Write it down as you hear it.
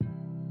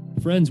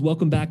Friends,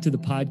 welcome back to the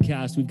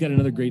podcast. We've got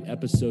another great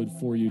episode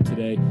for you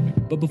today.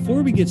 But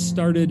before we get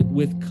started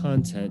with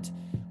content,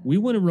 we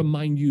want to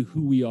remind you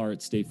who we are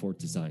at Stay Forth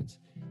Designs.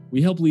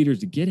 We help leaders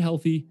to get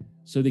healthy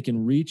so they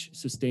can reach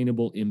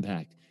sustainable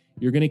impact.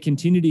 You're going to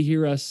continue to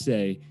hear us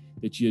say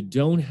that you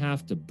don't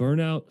have to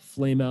burn out,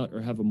 flame out, or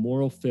have a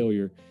moral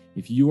failure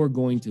if you are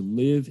going to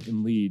live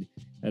and lead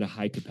at a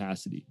high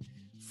capacity.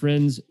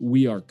 Friends,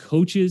 we are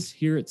coaches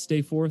here at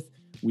Stay Forth.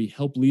 We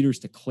help leaders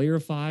to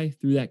clarify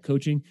through that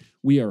coaching.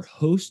 We are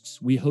hosts.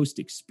 We host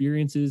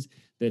experiences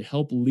that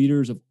help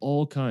leaders of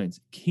all kinds,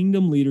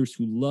 kingdom leaders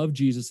who love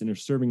Jesus and are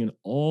serving in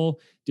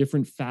all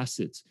different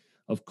facets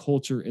of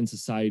culture and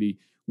society.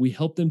 We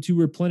help them to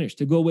replenish,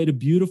 to go away to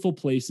beautiful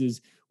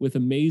places with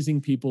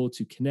amazing people,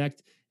 to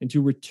connect and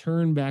to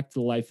return back to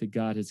the life that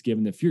God has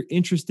given them. If you're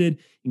interested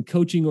in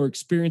coaching or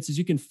experiences,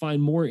 you can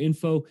find more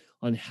info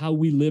on how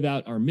we live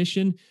out our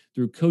mission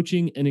through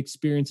coaching and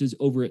experiences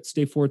over at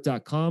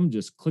stayforth.com.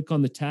 Just click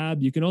on the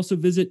tab. You can also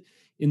visit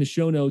in the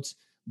show notes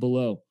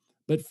below.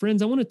 But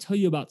friends, I want to tell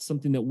you about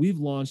something that we've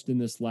launched in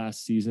this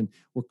last season.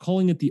 We're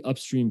calling it the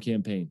Upstream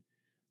Campaign.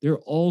 There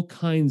are all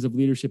kinds of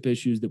leadership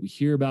issues that we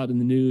hear about in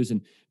the news.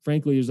 And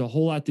frankly, there's a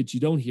whole lot that you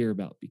don't hear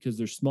about because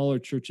there's smaller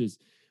churches,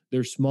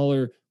 there's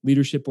smaller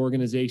leadership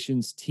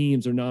organizations,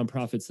 teams, or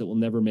nonprofits that will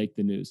never make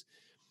the news.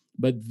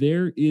 But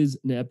there is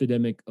an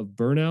epidemic of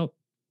burnout,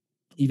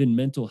 even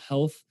mental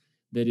health,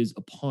 that is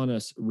upon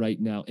us right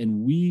now.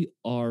 And we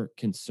are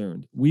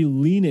concerned. We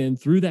lean in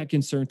through that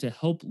concern to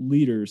help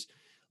leaders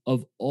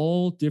of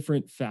all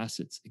different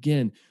facets.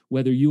 Again,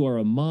 whether you are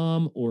a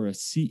mom or a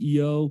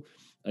CEO,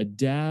 a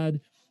dad,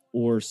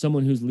 or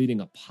someone who's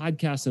leading a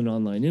podcast, an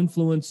online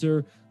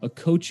influencer, a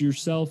coach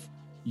yourself,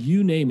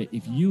 you name it.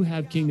 If you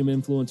have kingdom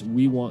influence,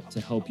 we want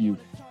to help you.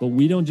 But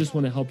we don't just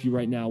want to help you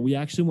right now. We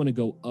actually want to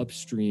go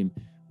upstream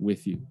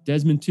with you.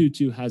 Desmond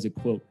Tutu has a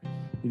quote.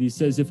 He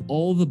says, if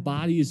all the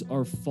bodies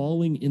are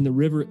falling in the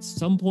river, at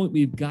some point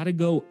we've got to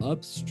go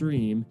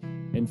upstream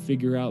and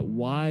figure out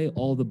why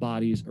all the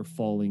bodies are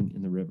falling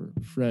in the river.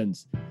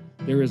 Friends,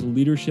 there is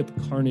leadership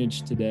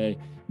carnage today.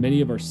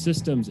 Many of our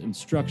systems and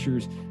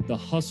structures, the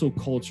hustle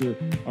culture,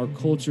 our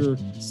culture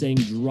saying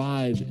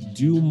drive,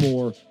 do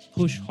more,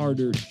 push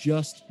harder,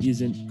 just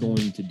isn't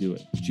going to do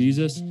it.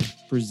 Jesus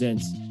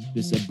presents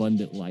this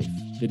abundant life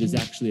that is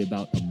actually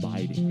about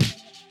abiding.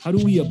 How do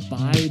we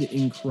abide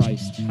in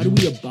Christ? How do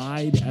we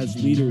abide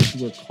as leaders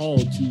who are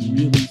called to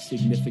really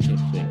significant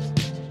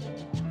things?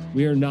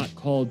 We are not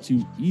called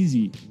to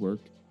easy work,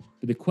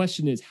 but the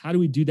question is, how do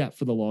we do that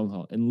for the long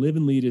haul and live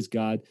and lead as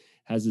God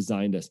has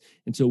designed us?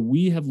 And so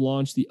we have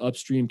launched the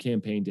Upstream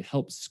Campaign to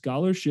help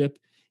scholarship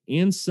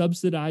and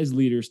subsidized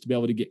leaders to be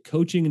able to get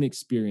coaching and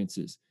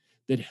experiences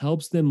that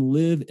helps them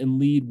live and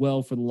lead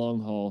well for the long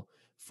haul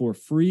for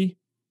free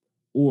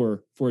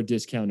or for a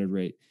discounted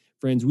rate.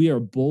 Friends, we are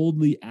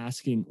boldly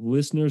asking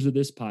listeners of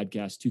this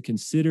podcast to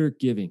consider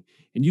giving.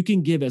 And you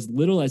can give as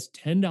little as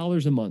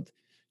 $10 a month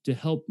to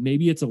help.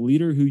 Maybe it's a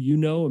leader who you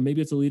know, or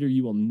maybe it's a leader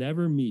you will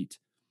never meet,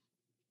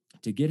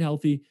 to get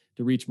healthy,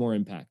 to reach more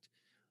impact.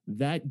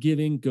 That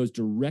giving goes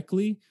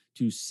directly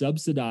to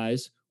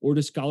subsidize or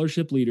to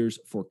scholarship leaders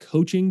for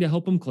coaching to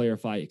help them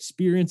clarify,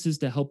 experiences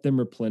to help them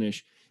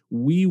replenish.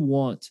 We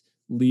want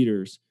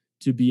leaders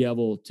to be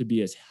able to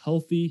be as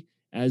healthy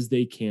as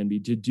they can be,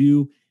 to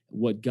do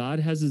what God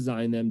has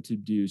designed them to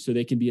do so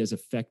they can be as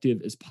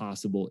effective as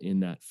possible in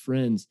that.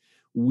 Friends,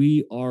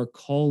 we are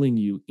calling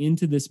you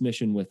into this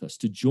mission with us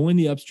to join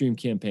the Upstream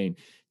Campaign,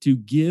 to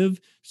give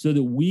so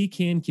that we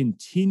can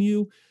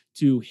continue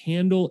to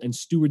handle and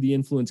steward the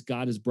influence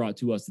God has brought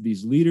to us,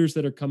 these leaders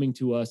that are coming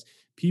to us,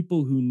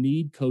 people who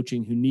need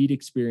coaching, who need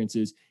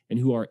experiences, and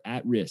who are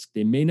at risk.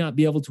 They may not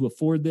be able to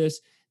afford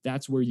this.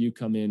 That's where you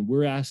come in.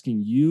 We're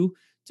asking you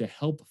to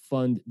help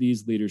fund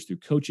these leaders through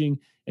coaching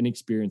and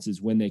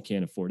experiences when they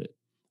can't afford it.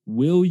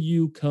 Will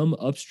you come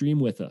upstream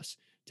with us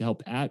to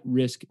help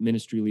at-risk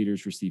ministry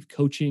leaders receive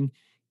coaching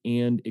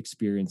and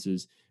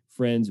experiences?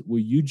 Friends, will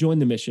you join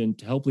the mission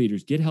to help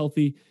leaders get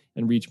healthy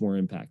and reach more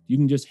impact? You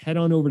can just head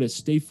on over to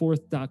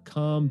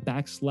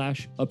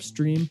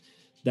stayforth.com/upstream.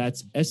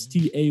 That's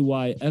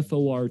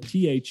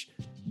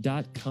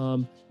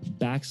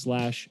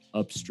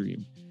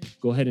stayforth.com/upstream.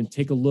 Go ahead and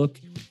take a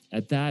look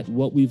at that,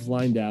 what we've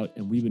lined out,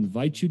 and we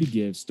invite you to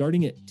give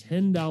starting at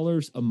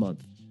 $10 a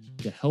month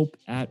to help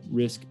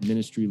at-risk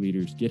ministry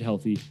leaders get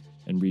healthy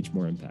and reach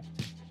more impact.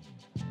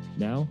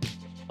 Now,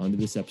 on to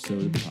this episode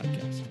of the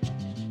podcast.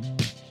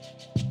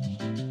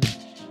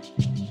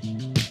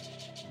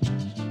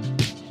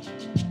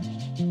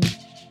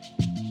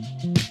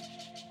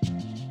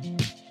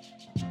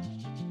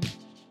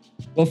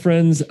 Well,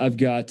 friends, I've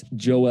got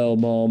Joel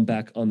Malm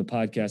back on the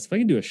podcast. If I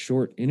can do a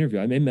short interview,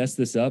 I may mess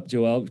this up.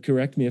 Joel,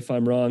 correct me if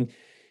I'm wrong.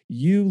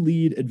 You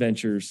lead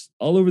adventures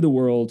all over the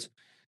world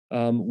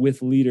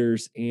with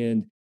leaders,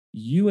 and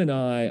you and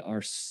I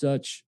are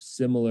such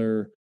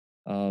similar.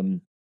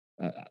 I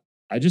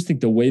just think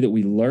the way that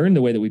we learn,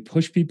 the way that we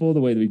push people, the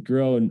way that we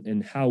grow,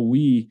 and how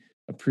we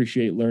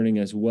appreciate learning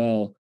as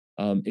well.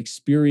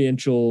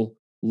 Experiential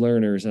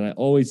learners. And I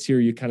always hear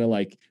you kind of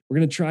like, we're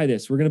going to try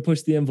this. We're going to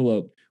push the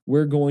envelope.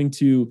 We're going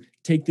to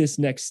take this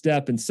next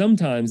step. And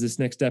sometimes this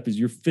next step is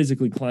you're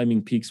physically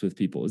climbing peaks with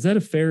people. Is that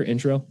a fair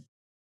intro?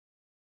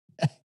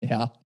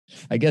 Yeah,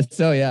 I guess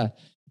so. Yeah.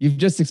 You've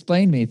just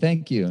explained me.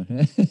 Thank you.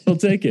 I'll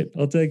take it.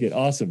 I'll take it.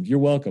 Awesome. You're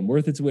welcome.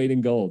 Worth its weight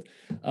in gold.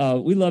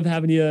 We love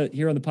having you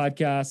here on the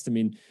podcast. I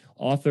mean,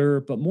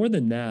 author, but more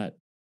than that,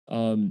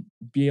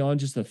 beyond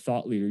just a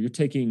thought leader, you're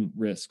taking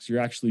risks.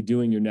 You're actually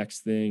doing your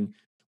next thing.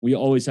 We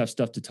always have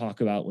stuff to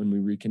talk about when we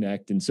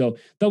reconnect. And so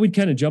thought we'd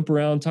kind of jump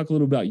around, talk a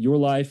little about your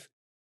life,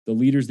 the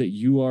leaders that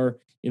you are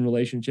in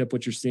relationship,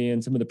 what you're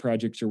seeing, some of the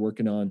projects you're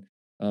working on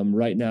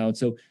right now. And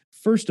so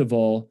first of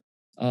all,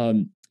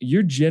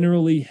 you're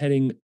generally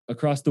heading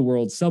across the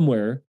world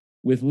somewhere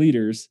with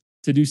leaders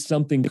to do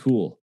something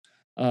cool.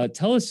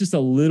 Tell us just a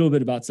little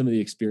bit about some of the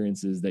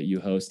experiences that you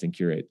host and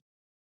curate.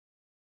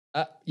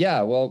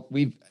 Yeah, well,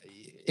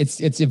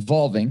 it's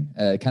evolving,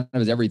 kind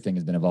of as everything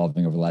has been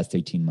evolving over the last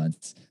 18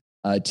 months.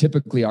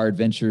 Typically, our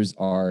adventures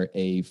are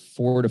a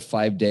 4 to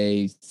 5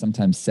 day,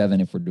 sometimes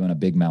 7 if we're doing a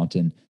big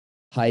mountain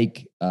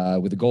hike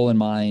with a goal in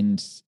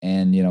mind.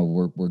 And,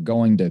 we're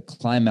going to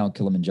climb Mount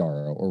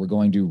Kilimanjaro, or we're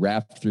going to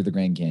raft through the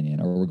Grand Canyon,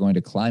 or we're going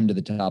to climb to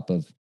the top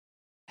of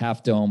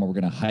Half Dome, or we're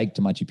going to hike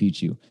to Machu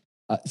Picchu.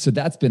 So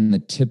that's been the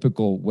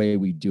typical way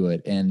we do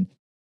it. And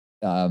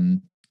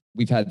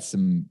we've had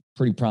some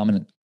pretty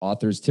prominent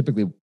authors.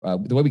 Typically,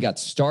 the way we got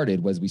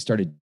started was we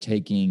started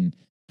taking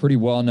pretty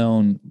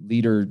well-known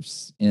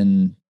leaders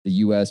in the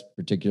U.S.,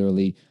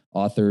 particularly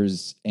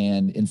authors,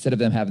 and instead of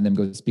them having them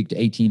go speak to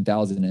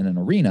 18,000 in an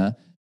arena,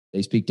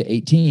 they speak to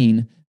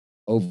 18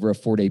 over a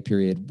 4-day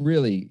period.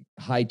 Really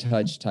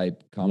high-touch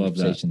type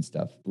conversation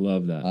stuff.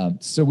 Love that.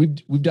 So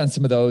we've done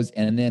some of those,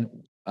 and then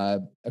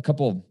a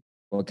couple.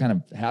 What kind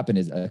of happened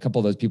is a couple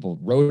of those people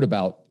wrote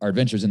about our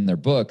adventures in their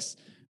books,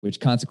 which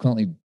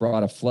consequently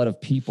brought a flood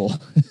of people.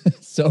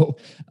 So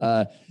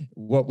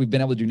what we've been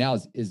able to do now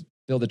is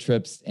build the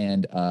trips,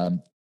 and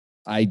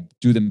I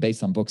do them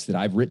based on books that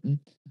I've written.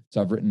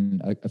 So I've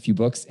written a few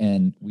books,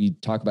 and we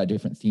talk about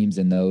different themes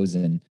in those.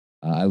 And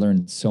I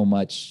learned so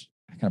much.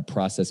 I kind of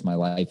process my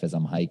life as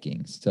I'm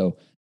hiking. So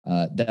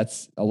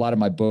that's a lot of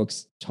my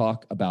books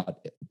talk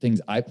about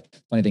things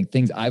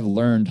I've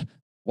learned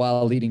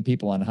while leading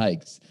people on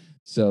hikes.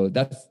 So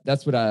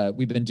that's what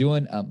we've been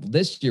doing.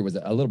 This year was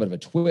a little bit of a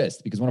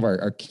twist, because one of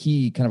our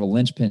key kind of a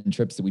linchpin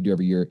trips that we do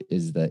every year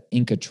is the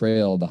Inca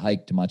Trail, the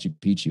hike to Machu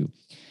Picchu.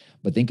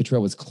 But the Inca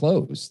Trail was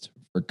closed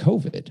for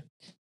COVID.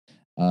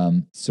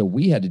 So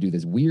we had to do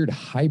this weird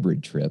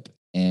hybrid trip,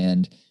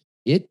 and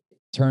it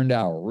turned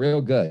out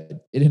real good.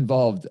 It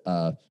involved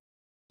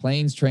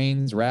planes,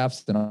 trains,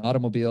 rafts, and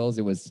automobiles.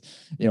 It was,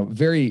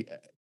 very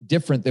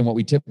different than what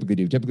we typically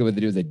do. Typically what they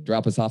do is they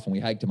drop us off and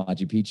we hike to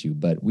Machu Picchu,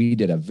 but we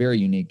did a very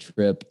unique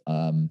trip.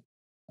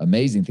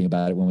 Amazing thing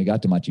about it, when we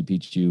got to Machu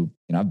Picchu,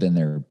 I've been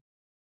there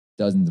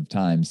dozens of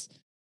times,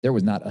 there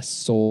was not a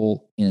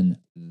soul in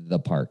the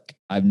park.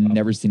 I've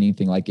never seen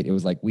anything like it. It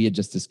was like we had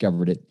just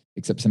discovered it,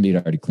 except somebody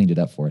had already cleaned it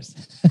up for us.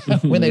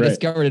 When they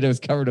discovered it, it was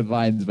covered with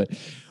vines. But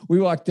we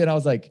walked in, I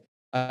was like,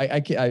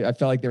 I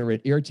felt like they were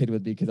irritated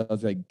with me, because I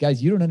was like,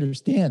 guys, you don't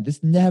understand.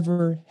 This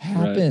never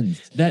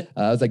happens. Right.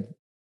 I was like,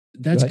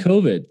 that's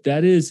COVID.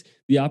 That is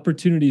the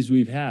opportunities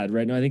we've had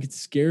right now. I think it's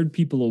scared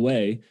people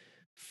away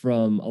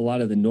from a lot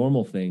of the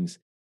normal things.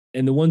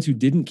 And the ones who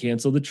didn't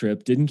cancel the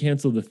trip, didn't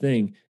cancel the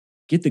thing,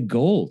 get the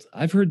gold.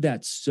 I've heard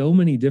that so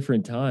many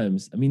different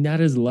times. I mean, that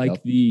is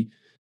like the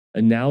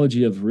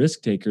analogy of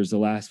risk takers the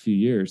last few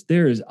years.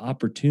 There is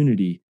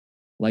opportunity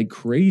like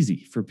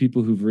crazy for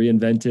people who've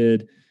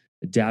reinvented,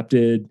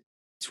 adapted,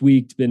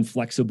 tweaked, been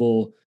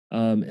flexible.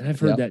 And I've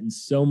heard that in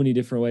so many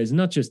different ways, and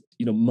not just,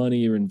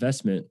 money or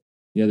investment,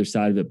 the other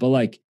side of it, but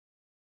like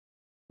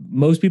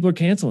most people are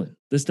canceling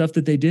the stuff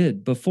that they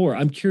did before.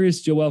 I'm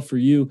curious, Joel, for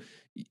you,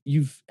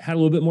 you've had a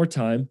little bit more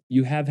time.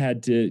 You have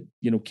had to,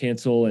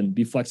 cancel and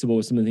be flexible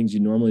with some of the things you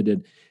normally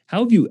did. How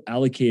have you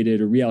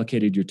allocated or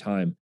reallocated your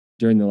time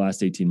during the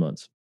last 18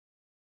 months?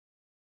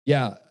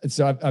 Yeah.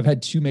 So I've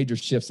had 2 major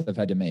shifts I've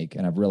had to make,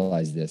 and I've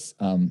realized this.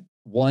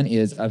 One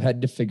is I've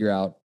had to figure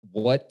out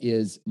what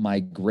is my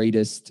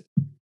greatest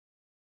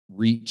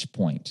reach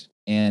point.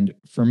 And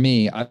for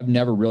me, I've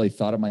never really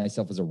thought of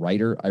myself as a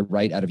writer. I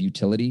write out of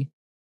utility,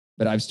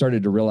 but I've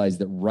started to realize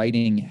that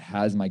writing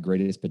has my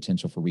greatest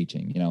potential for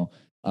reaching.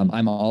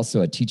 I'm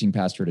also a teaching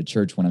pastor at a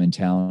church when I'm in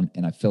town,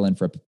 and I fill in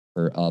for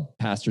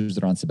pastors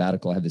that are on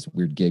sabbatical. I have this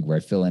weird gig where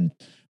I fill in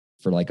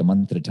for like a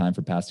month at a time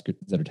for pastors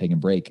that are taking a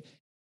break.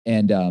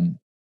 And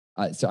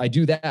so I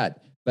do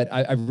that, but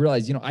I've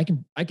realized,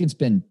 I can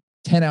spend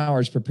 10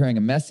 hours preparing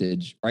a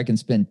message, or I can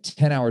spend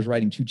 10 hours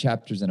writing 2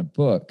 chapters in a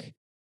book.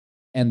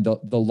 And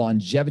the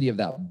longevity of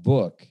that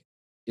book,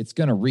 it's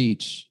going to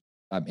reach.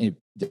 I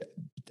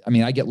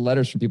get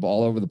letters from people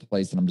all over the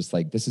place, and I'm just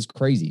like, this is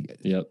crazy.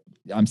 Yep.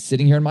 I'm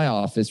sitting here in my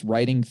office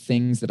writing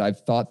things that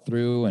I've thought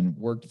through and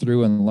worked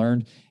through and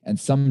learned. And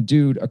some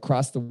dude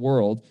across the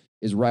world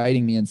is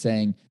writing me and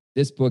saying,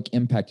 this book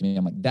impacted me.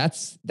 I'm like,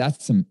 that's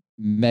some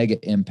mega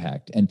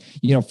impact. And,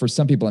 for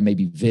some people, it may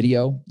be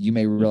video. You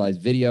may realize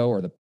video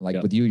or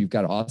with you, you've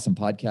got an awesome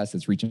podcast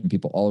that's reaching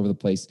people all over the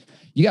place.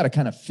 You got to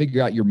kind of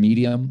figure out your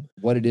medium,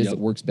 what it is that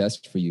works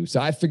best for you.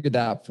 So I figured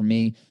that out for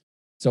me.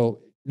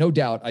 So no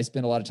doubt I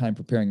spend a lot of time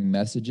preparing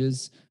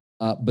messages,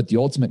 but the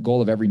ultimate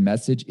goal of every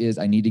message is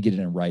I need to get it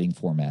in a writing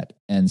format.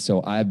 And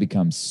so I've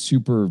become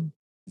super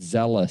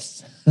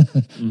zealous.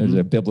 There's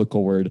a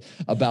biblical word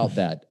about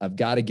that. I've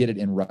got to get it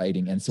in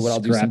writing. And so what I'll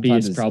do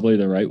sometimes is probably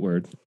the right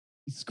word.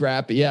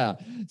 Scrappy. Yeah.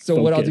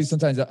 So what I'll do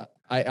sometimes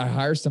I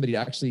hire somebody to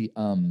actually,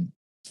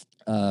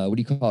 what do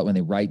you call it when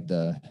they write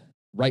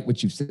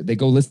what you've said? They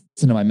go listen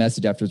to my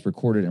message after it's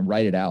recorded and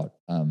write it out.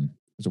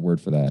 There's a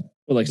word for that.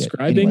 Well, like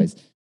scribing? Anyways.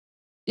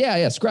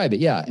 Yeah. Scribe it.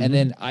 Yeah. And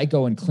then I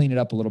go and clean it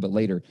up a little bit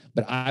later,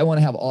 but I want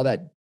to have all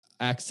that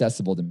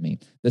accessible to me.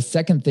 The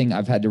second thing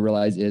I've had to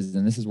realize is,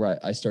 and this is where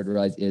I started to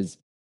realize, is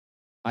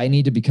I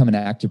need to become an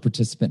active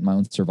participant in my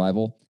own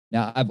survival.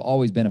 Now I've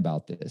always been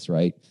about this,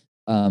 right?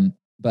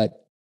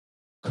 But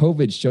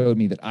COVID showed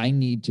me that I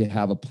need to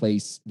have a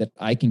place that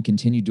I can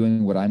continue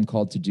doing what I'm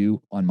called to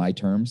do on my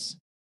terms.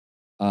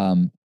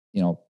 I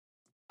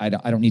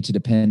don't need to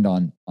depend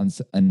on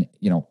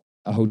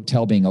a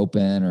hotel being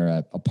open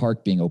or a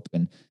park being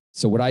open.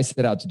 So what I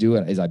set out to do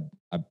is I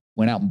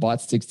went out and bought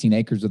 16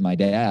 acres with my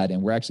dad,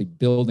 and we're actually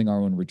building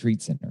our own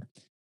retreat center.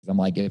 I'm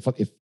like, if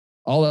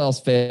all else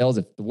fails,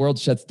 if the world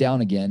shuts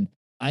down again,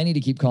 I need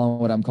to keep calling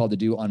what I'm called to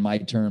do on my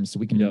terms so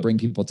we can bring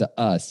people to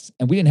us.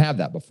 And we didn't have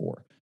that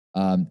before.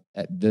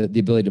 The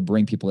ability to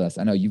bring people to us.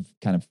 I know you've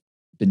kind of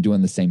been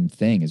doing the same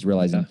thing, is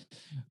realizing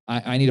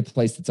I need a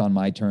place that's on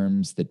my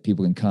terms that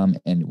people can come,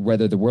 and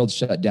whether the world's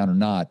shut down or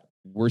not,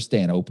 we're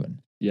staying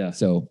open. Yeah.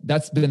 So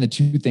that's been the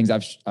two things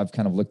I've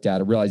kind of looked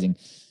at, realizing,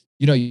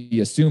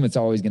 you assume it's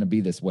always going to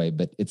be this way,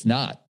 but it's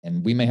not.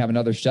 And we may have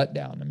another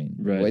shutdown. I mean,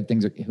 the way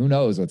things are, who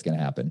knows what's going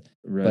to happen.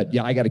 Right. But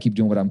I got to keep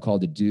doing what I'm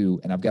called to do.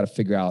 And I've got to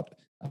figure out,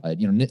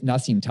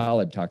 Nassim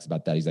Taleb talks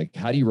about that. He's like,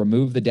 how do you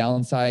remove the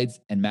downsides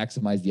and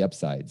maximize the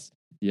upsides?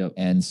 Yep.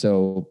 And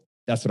so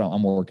that's what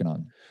I'm working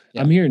on.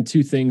 Yeah. I'm hearing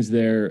two things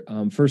there.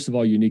 First of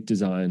all, unique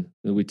design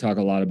that we talk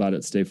a lot about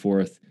at Stay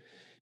Forth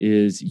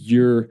is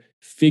you're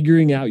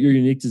figuring out your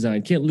unique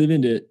design. Can't live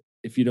into it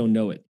if you don't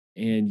know it.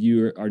 And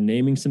you are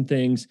naming some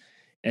things.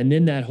 And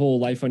then that whole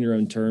life on your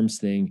own terms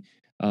thing,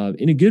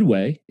 in a good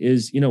way,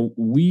 is,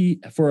 we,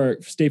 for our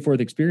Stay Forth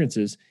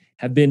experiences,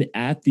 have been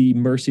at the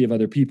mercy of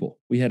other people.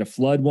 We had a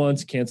flood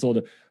once,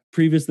 canceled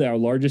previously our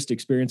largest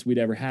experience we'd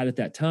ever had at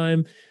that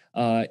time.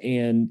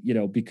 And,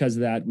 because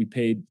of that, we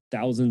paid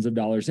thousands of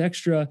dollars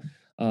extra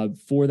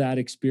for that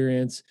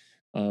experience.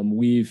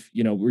 We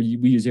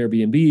use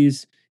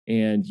Airbnbs,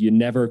 and you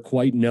never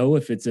quite know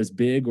if it's as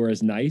big or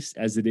as nice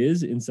as it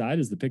is inside,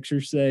 as the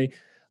pictures say.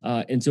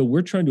 And so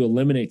we're trying to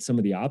eliminate some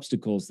of the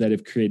obstacles that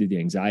have created the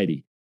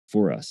anxiety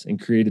for us and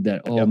created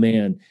that,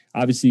 man,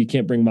 obviously you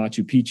can't bring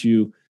Machu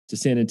Picchu to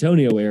San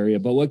Antonio area,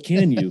 but what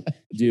can you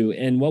do?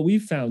 And what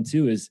we've found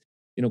too is,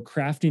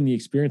 crafting the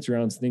experience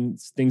around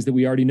things that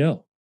we already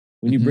know.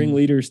 When you bring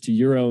leaders to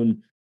your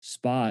own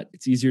spot,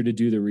 it's easier to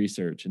do the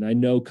research. And I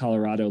know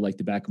Colorado like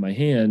the back of my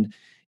hand.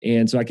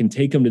 And so I can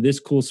take them to this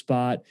cool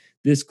spot,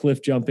 this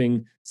cliff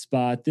jumping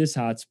spot, this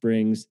hot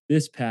springs,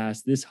 this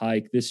pass, this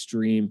hike, this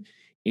stream.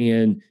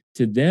 And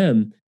to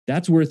them,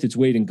 that's worth its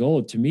weight in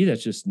gold. To me,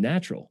 that's just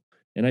natural.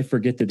 And I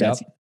forget that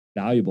that's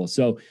valuable.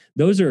 So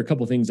those are a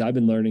couple of things I've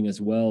been learning as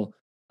well.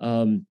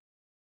 What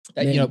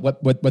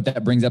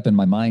that brings up in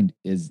my mind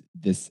is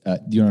this,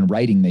 in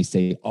writing, they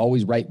say,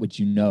 always write what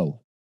you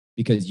know,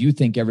 because you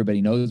think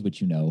everybody knows what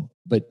you know,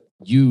 but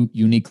you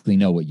uniquely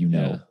know what you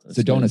know.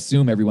 So don't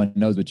assume everyone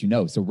knows what you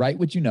know. So write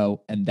what you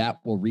know, and that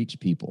will reach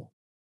people.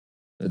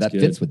 That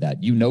fits with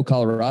that.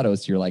 Colorado.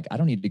 So you're like, I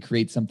don't need to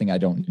create something I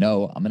don't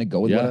know. I'm going to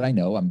go with what I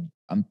know.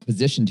 I'm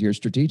positioned here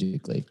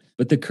strategically.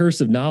 But the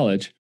curse of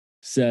knowledge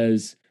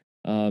says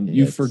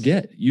you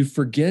forget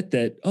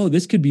that,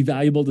 this could be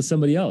valuable to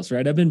somebody else,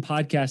 right? I've been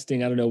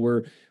podcasting. I don't know,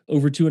 we're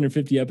over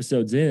 250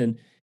 episodes in,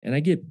 and I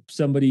get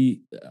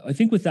somebody, I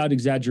think without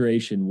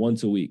exaggeration,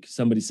 once a week,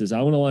 somebody says,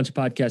 I want to launch a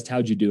podcast.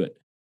 How'd you do it?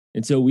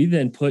 And so we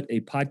then put a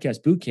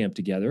podcast boot camp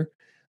together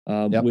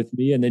with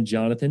me and then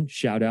Jonathan,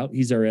 shout out.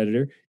 He's our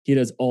editor. He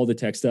does all the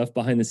tech stuff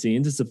behind the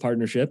scenes. It's a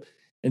partnership.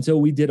 And so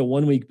we did a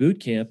 1-week boot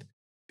camp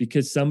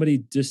because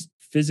somebody just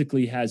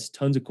physically has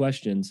tons of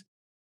questions.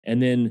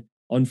 And then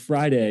on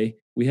Friday,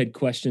 we had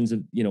questions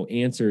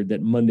answered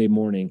that Monday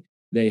morning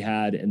they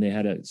had, and they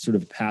had a sort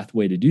of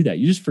pathway to do that.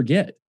 You just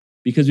forget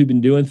because we've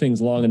been doing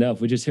things long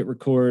enough. We just hit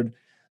record.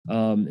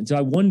 And so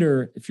I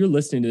wonder, if you're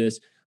listening to this,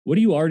 what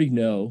do you already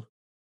know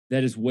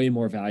that is way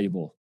more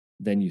valuable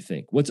than you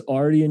think? What's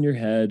already in your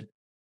head?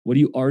 What do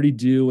you already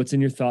do? What's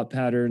in your thought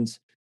patterns?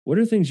 What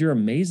are things you're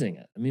amazing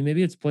at? I mean,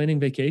 maybe it's planning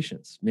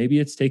vacations. Maybe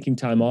it's taking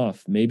time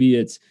off. Maybe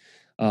it's,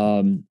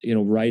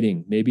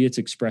 writing. Maybe it's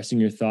expressing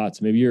your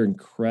thoughts. Maybe you're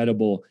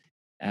incredible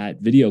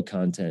at video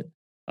content.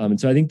 And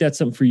so I think that's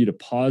something for you to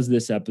pause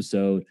this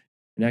episode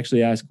and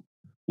actually ask,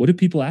 what do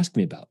people ask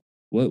me about?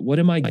 What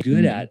am I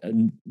good at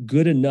and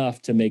good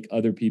enough to make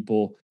other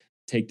people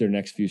take their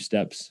next few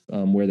steps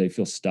where they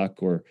feel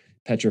stuck or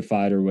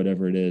petrified or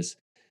whatever it is.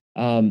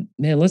 Man,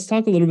 let's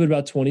talk a little bit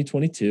about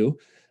 2022.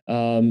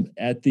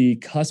 At the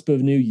cusp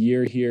of new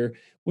year here,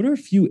 what are a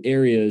few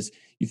areas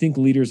you think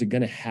leaders are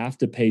going to have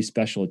to pay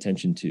special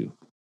attention to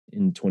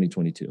in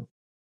 2022?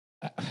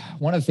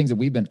 One of the things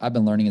that I've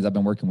been learning as I've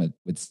been working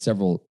with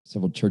several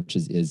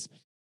churches is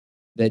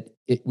that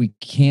we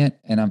can't,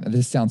 and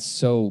this sounds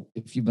so,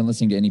 if you've been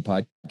listening to any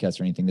podcast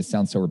or anything, this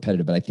sounds so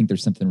repetitive, but I think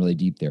there's something really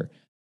deep there.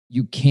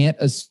 You can't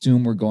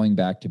assume we're going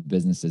back to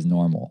business as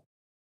normal.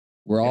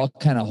 We're all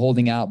kind of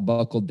holding out,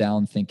 buckled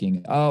down,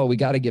 thinking, oh,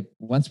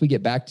 once we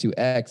get back to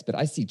X, but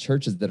I see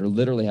churches that are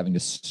literally having to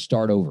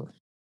start over,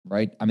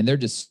 right? I mean, they're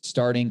just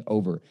starting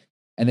over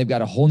and they've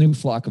got a whole new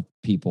flock of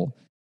people.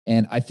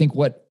 And I think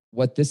what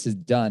this has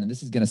done, and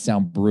this is going to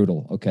sound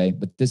brutal, okay,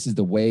 but this is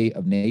the way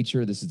of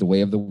nature. This is the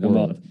way of the world. Come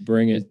on,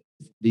 bring it.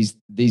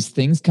 These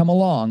things come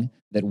along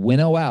that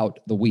winnow out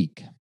the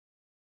weak.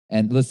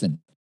 And listen,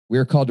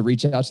 we're called to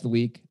reach out to the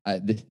weak.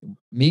 The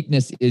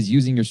meekness is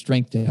using your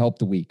strength to help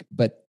the weak.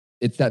 But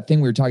it's that thing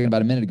we were talking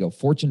about a minute ago.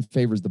 Fortune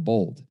favors the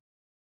bold.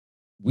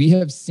 We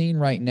have seen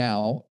right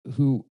now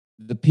who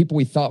the people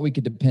we thought we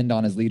could depend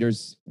on as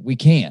leaders, we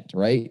can't,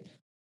 right?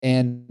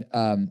 And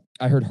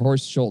I heard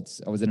Horst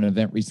Schultz, I was at an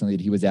event recently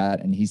that he was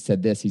at, and he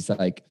said this, he's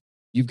like,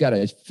 you've got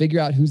to figure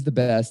out who's the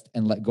best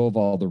and let go of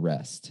all the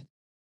rest.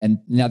 And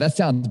now that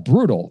sounds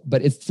brutal,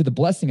 but it's to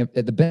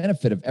the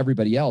benefit of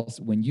everybody else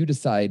when you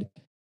decide,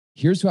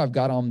 here's who I've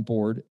got on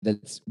board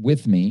that's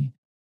with me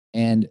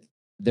and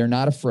they're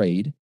not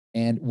afraid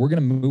and we're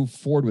going to move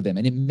forward with them.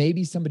 And it may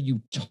be somebody you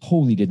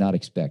totally did not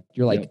expect.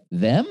 You're like,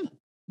 them?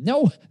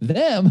 No,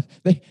 them.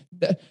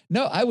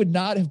 No, I would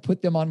not have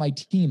put them on my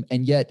team.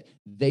 And yet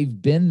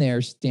they've been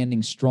there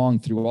standing strong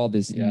through all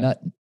this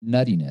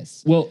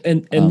nuttiness. Well,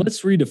 and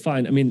let's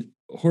redefine. I mean,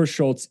 Horst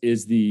Schultz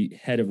is the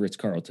head of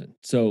Ritz-Carlton.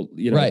 So,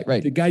 right.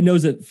 The guy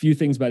knows a few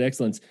things about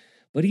excellence,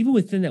 but even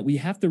within that, we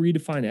have to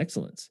redefine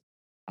excellence.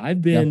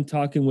 I've been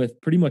talking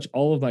with pretty much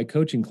all of my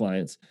coaching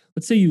clients.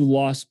 Let's say you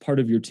lost part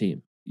of your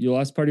team. You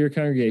lost part of your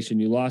congregation.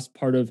 You lost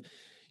part of,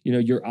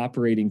 your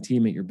operating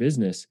team at your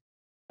business.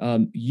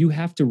 You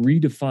have to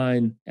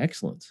redefine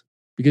excellence,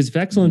 because if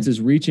excellence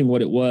is reaching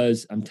what it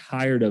was, I'm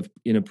tired of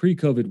in a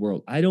pre-COVID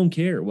world. I don't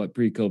care what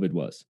pre-COVID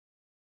was.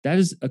 That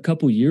is a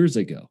couple years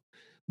ago.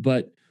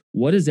 But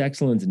what is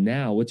excellence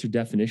now? What's your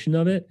definition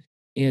of it?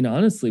 And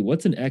honestly,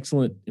 what's an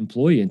excellent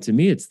employee? And to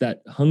me, it's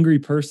that hungry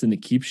person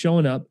that keeps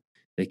showing up.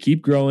 They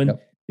keep growing.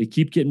 They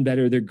keep getting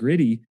better. They're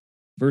gritty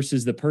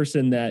versus the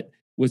person that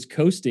was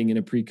coasting in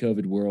a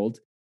pre-COVID world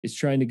is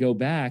trying to go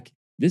back.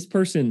 This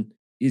person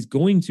is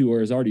going to or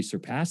has already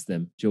surpassed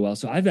them, Joel.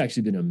 So I've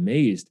actually been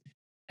amazed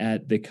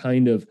at the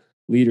kind of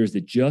leaders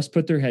that just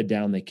put their head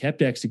down. They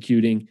kept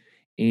executing,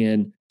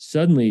 and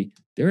suddenly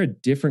they're a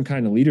different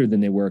kind of leader than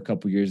they were a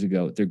couple of years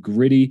ago. They're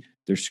gritty.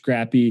 They're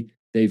scrappy.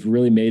 They've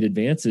really made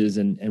advances.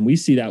 And we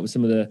see that with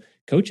some of the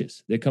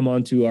coaches that come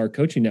onto our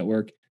coaching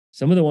network.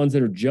 Some of the ones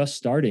that are just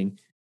starting,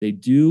 they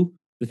do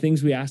the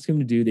things we ask them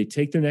to do. They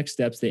take their next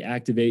steps, they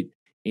activate,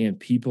 and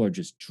people are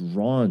just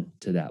drawn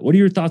to that. What are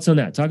your thoughts on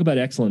that? Talk about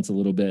excellence a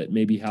little bit,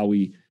 maybe how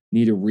we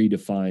need to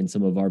redefine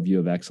some of our view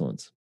of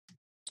excellence.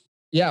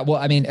 Yeah, well,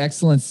 I mean,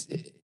 excellence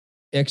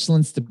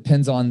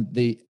depends on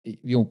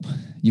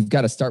you've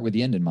got to start with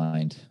the end in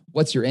mind.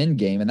 What's your end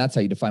game? And that's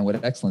how you define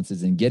what excellence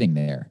is in getting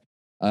there.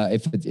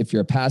 If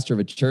you're a pastor of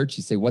a church,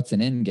 you say, what's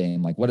an end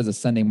game? Like, what does a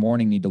Sunday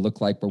morning need to look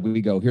like where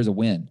we go, here's a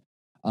win?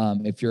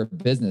 If you're a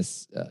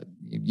business,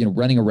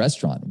 running a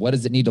restaurant, what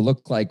does it need to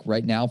look like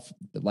right now?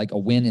 Like a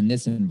win in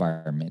this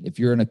environment. If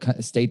you're in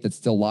a state that's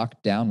still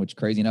locked down, which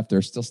crazy enough, there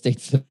are still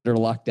states that are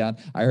locked down.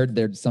 I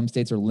heard some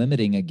states are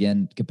limiting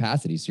again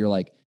capacity. So you're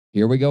like,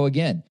 here we go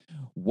again.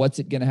 What's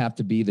it going to have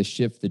to be the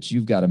shift that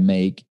you've got to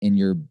make in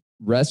your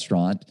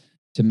restaurant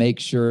to make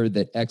sure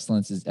that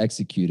excellence is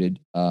executed?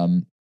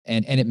 And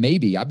it may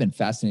be, I've been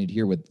fascinated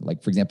here with,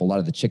 like, for example, a lot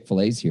of the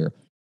Chick-fil-A's here,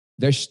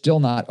 they're still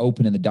not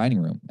open in the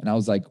dining room. And I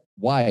was like,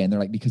 why? And they're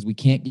like, because we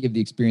can't give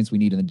the experience we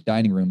need in the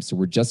dining room. So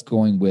we're just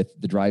going with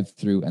the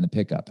drive-through and the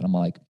pickup. And I'm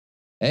like,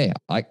 hey,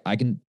 I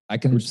can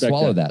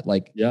swallow that.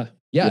 Like, yeah.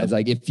 It's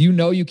like, if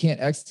you can't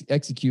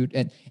execute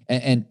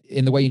and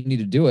in the way you need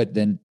to do it,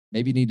 then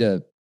maybe you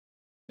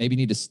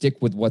need to stick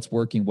with what's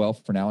working well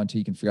for now until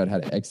you can figure out how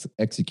to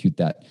execute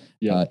that,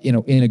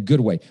 in a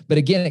good way. But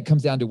again, it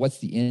comes down to what's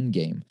the end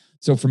game.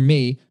 So for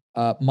me,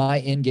 my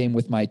end game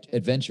with my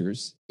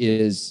adventures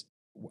is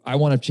I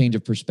want a change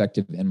of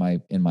perspective in my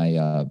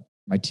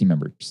team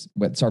members.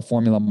 What's our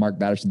formula? Mark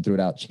Batterson threw it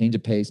out. Change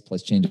of pace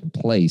plus change of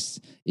place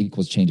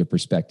equals change of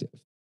perspective.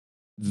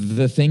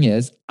 The thing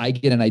is, I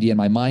get an idea in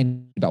my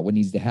mind about what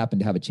needs to happen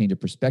to have a change of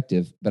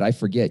perspective, but I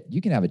forget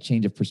you can have a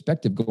change of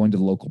perspective going to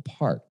the local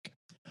park.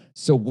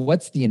 So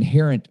what's the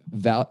inherent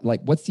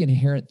what's the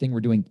inherent thing we're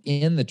doing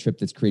in the trip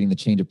that's creating the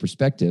change of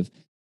perspective?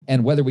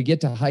 And whether we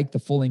get to hike the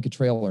full Inca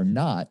Trail or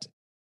not,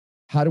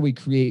 how do we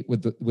create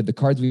with the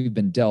cards we've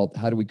been dealt?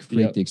 How do we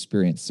create the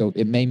experience? So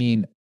it may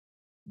mean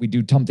we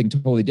do something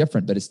totally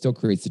different, but it still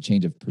creates a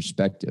change of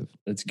perspective.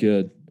 That's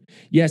good.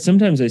 Yeah,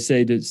 sometimes I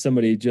say to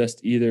somebody,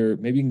 just either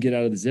maybe you can get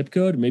out of the zip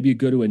code, or maybe you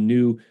go to a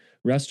new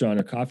restaurant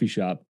or coffee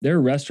shop. There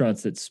are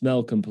restaurants that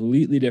smell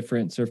completely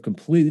different, serve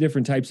completely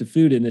different types of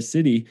food in this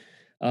city,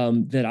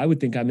 that I would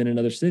think I'm in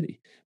another city,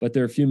 but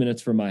they're a few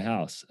minutes from my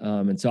house.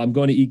 And so I'm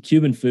going to eat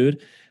Cuban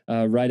food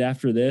right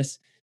after this,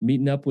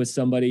 meeting up with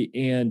somebody,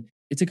 and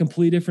it's a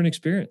completely different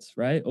experience,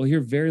 right? We'll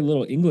hear very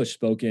little English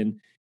spoken.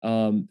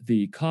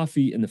 The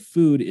coffee and the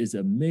food is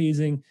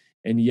amazing,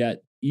 and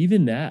yet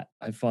even that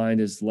I find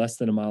is less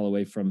than a mile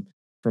away from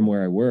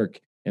where I work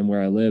and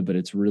where I live, but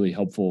it's really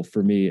helpful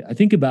for me. I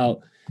think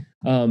about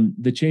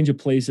the change of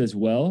place as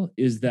well,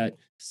 is that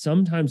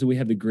sometimes we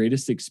have the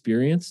greatest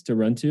experience to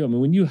run to. I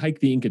mean, when you hike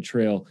the Inca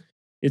Trail,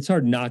 it's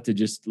hard not to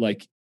just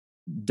like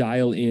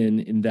dial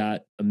in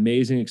that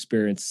amazing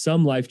experience.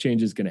 Some life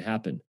change is going to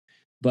happen,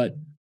 but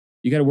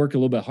you got to work a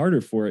little bit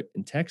harder for it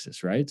in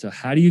Texas, right? So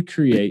how do you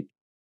create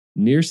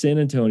near San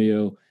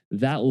Antonio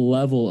that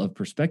level of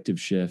perspective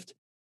shift?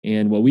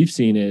 And what we've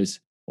seen is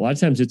a lot of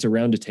times it's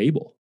around a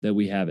table that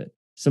we have it.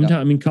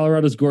 Sometimes, I mean,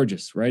 Colorado's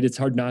gorgeous, right? It's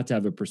hard not to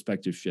have a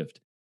perspective shift.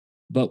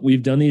 But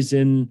we've done these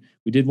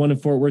we did one in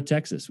Fort Worth,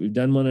 Texas. We've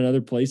done one in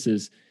other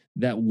places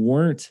that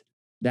weren't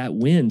that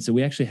win. So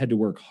we actually had to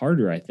work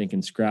harder, I think,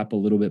 and scrap a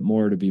little bit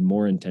more to be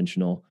more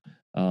intentional.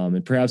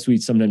 And perhaps we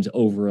sometimes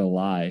over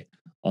rely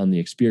on the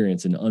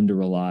experience and under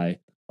rely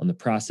on the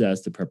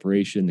process, the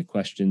preparation, the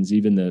questions,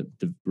 even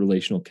the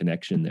relational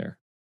connection there.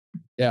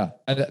 Yeah.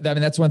 I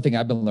mean, that's one thing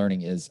I've been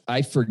learning is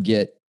I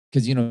forget,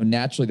 because,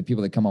 naturally the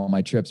people that come on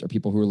my trips are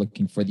people who are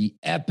looking for the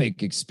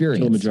epic experience,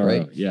 Kilimanjaro,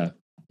 right? Yeah.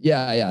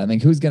 Yeah. I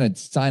mean, who's going to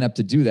sign up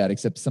to do that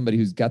except somebody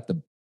who's got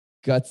the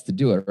guts to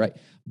do it, right?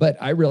 But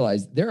I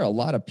realized there are a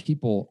lot of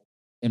people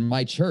in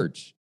my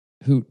church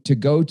who, to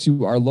go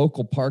to our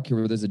local park here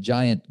where there's a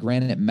giant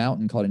granite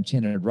mountain called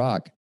Enchanted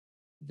Rock,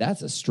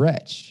 that's a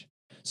stretch.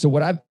 So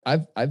what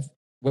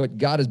what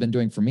God has been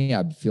doing for me,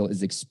 I feel,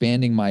 is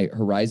expanding my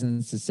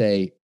horizons to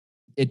say,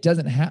 it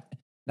doesn't have,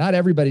 not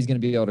everybody's going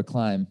to be able to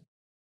climb,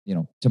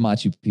 to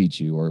Machu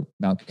Picchu or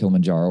Mount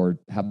Kilimanjaro or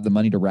have the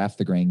money to raft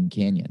the Grand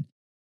Canyon.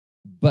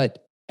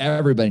 But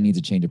everybody needs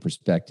a change of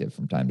perspective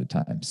from time to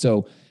time.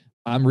 So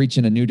I'm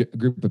reaching a new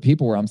group of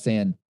people where I'm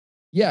saying,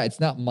 yeah, it's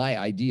not my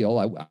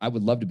ideal. I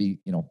would love to be,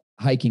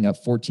 hiking a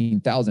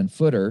 14,000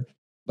 footer,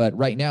 but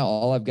right now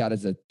all I've got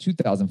is a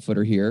 2,000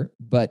 footer here.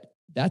 But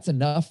that's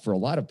enough for a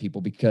lot of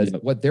people because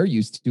what they're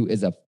used to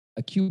is a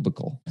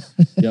cubicle.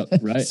 Yep.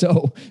 Right.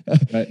 So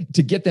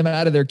to get them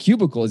out of their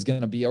cubicle is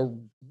going to be a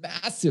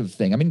massive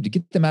thing. I mean, to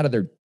get them out of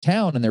their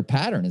town and their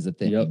pattern is a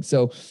thing. Yep.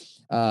 So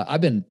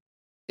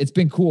it's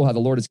been cool how the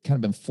Lord has kind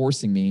of been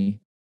forcing me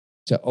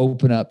to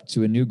open up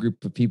to a new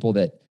group of people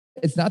that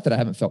it's not that I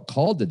haven't felt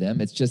called to them.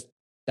 It's just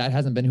that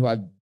hasn't been who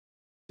I've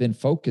been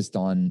focused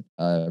on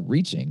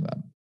reaching.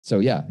 So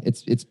yeah,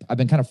 I've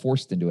been kind of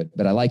forced into it,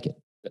 but I like it.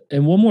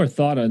 And one more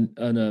thought on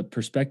a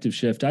perspective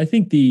shift. I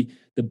think the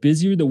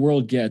busier the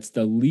world gets,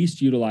 the least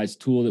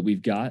utilized tool that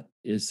we've got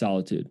is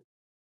solitude.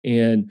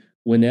 And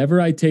whenever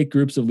I take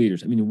groups of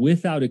leaders, I mean,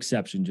 without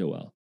exception,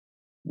 Joel,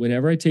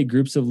 whenever I take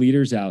groups of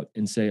leaders out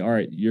and say, all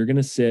right, you're going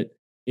to sit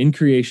in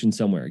creation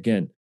somewhere,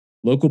 again,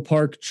 local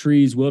park,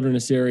 trees,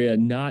 wilderness area,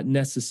 not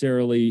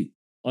necessarily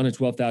on a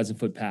 12,000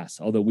 foot pass,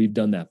 although we've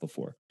done that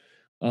before,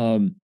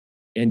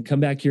 and come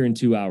back here in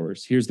 2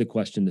 hours. Here's the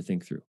question to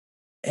think through.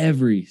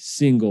 Every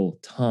single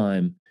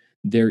time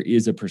there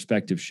is a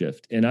perspective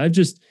shift. And I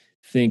just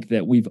think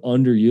that we've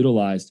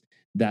underutilized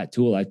that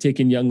tool. I've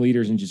taken young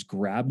leaders and just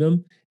grabbed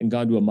them and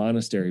gone to a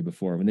monastery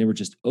before when they were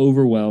just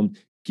overwhelmed.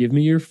 Give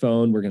me your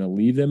phone. We're going to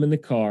leave them in the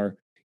car,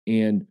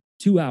 and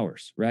 2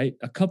 hours, right?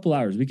 A couple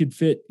hours. We could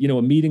fit,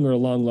 a meeting or a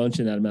long lunch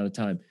in that amount of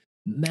time.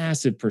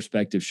 Massive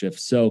perspective shift.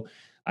 So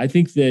I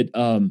think that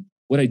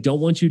what I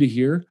don't want you to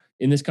hear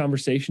in this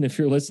conversation, if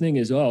you're listening,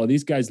 is, oh,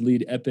 these guys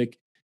lead epic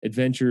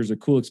adventures or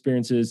cool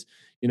experiences,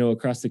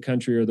 across the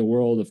country or the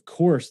world. Of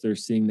course, they're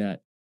seeing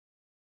that.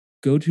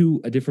 Go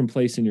to a different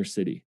place in your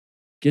city.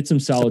 Get some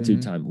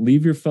solitude time.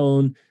 Leave your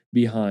phone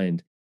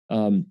behind.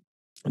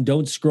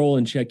 Don't scroll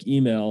and check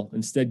email.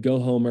 Instead, go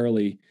home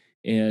early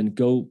and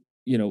go,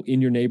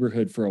 in your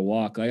neighborhood for a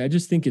walk. I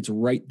just think it's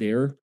right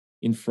there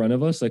in front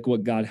of us, like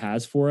what God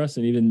has for us,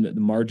 and even the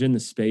margin, the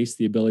space,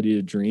 the ability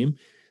to dream,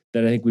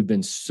 that I think we've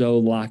been so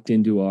locked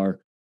into our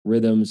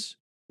rhythms,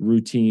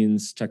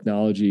 routines,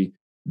 technology,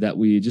 that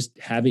we just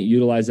haven't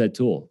utilized that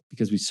tool,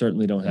 because we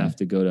certainly don't have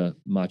to go to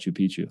Machu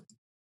Picchu.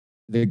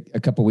 A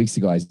couple of weeks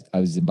ago, I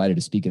was invited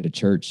to speak at a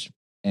church,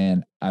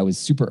 and I was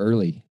super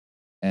early,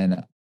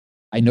 and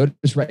I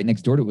noticed right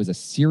next door to it was a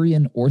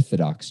Syrian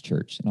Orthodox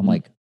church. And I'm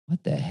like,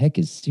 what the heck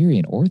is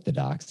Syrian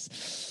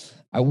Orthodox?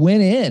 I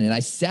went in and I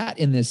sat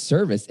in this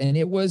service, and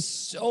it was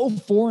so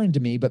foreign to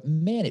me, but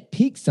man, it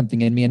piqued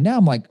something in me. And now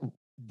I'm like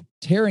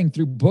tearing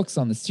through books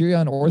on the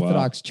Syrian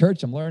Orthodox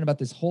Church. I'm learning about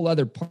this whole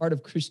other part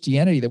of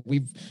Christianity that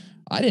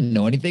I didn't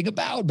know anything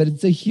about, but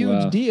it's a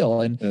huge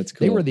deal. And that's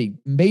cool. They were the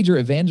major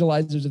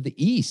evangelizers of the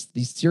East,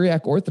 the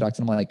Syriac Orthodox.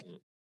 And I'm like,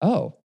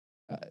 oh,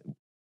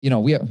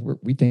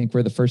 we think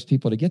we're the first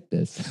people to get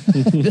this.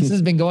 This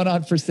has been going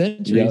on for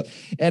centuries.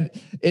 Yep.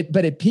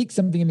 But it piqued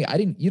something in me.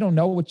 You don't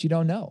know what you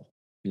don't know.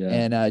 Yeah.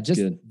 And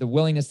just the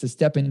willingness to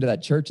step into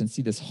that church and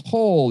see this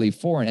holy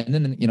foreign. And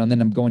then, and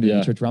then I'm going to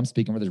the church where I'm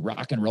speaking, where there's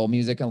rock and roll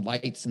music and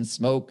lights and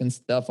smoke and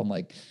stuff. I'm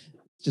like,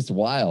 it's just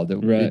wild.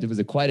 It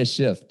was quite a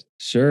shift.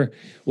 Sure.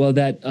 Well,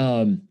 that,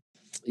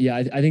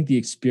 I think the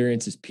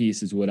experiences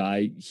piece is what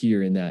I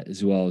hear in that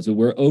as well. So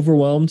we're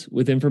overwhelmed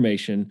with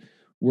information.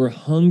 We're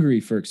hungry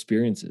for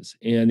experiences,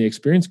 and the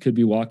experience could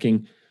be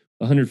walking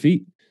 100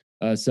 feet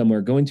somewhere,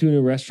 going to a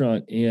new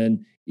restaurant.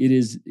 And it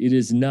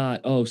is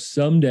not, oh,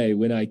 someday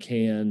when I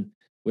can,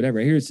 whatever.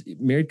 I hear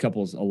married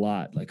couples a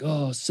lot like,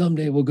 oh,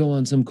 someday we'll go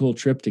on some cool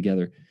trip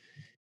together.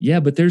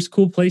 Yeah. But there's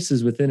cool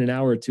places within an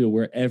hour or two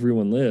where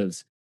everyone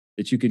lives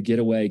that you could get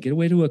away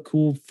to a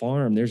cool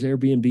farm. There's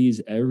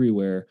Airbnbs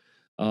everywhere.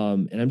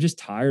 And I'm just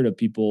tired of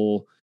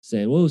people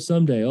saying, "Whoa,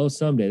 someday, oh,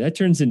 someday." That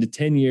turns into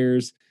 10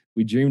 years.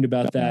 We dreamed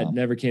about that,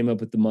 never came up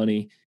with the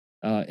money.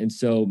 And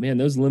so, man,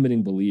 those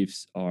limiting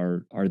beliefs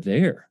are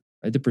there.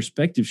 Right? The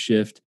perspective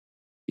shift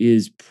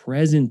is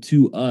present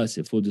to us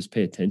if we'll just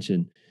pay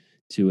attention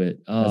to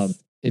it.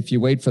 If you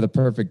wait for the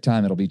perfect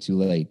time, it'll be too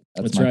late.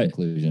 That's my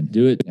conclusion.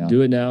 Do it. Yeah.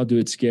 Do it now. Do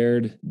it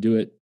scared. Do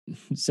it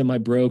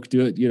semi-broke.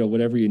 Do it,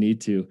 whatever you need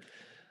to.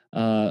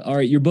 All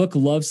right. Your book,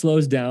 Love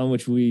Slows Down,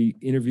 which we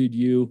interviewed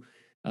you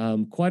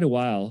quite a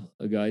while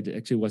ago. It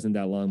actually wasn't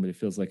that long, but it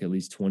feels like at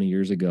least 20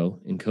 years ago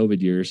in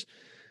COVID years.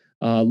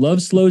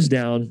 Love Slows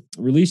Down,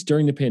 released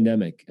during the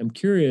pandemic. I'm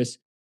curious,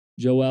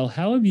 Joel,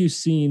 how have you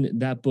seen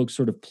that book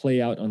sort of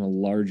play out on a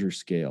larger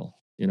scale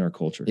in our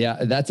culture?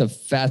 Yeah, that's a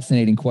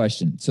fascinating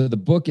question. So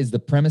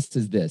the premise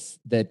is this,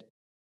 that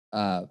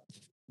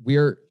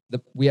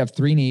we have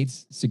three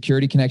needs: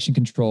 security, connection,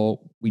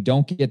 control. We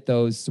don't get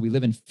those, so we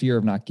live in fear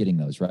of not getting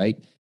those, right?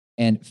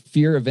 And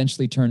fear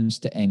eventually turns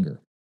to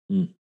anger.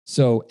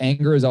 So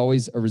anger is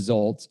always a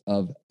result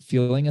of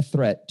feeling a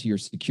threat to your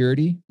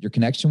security, your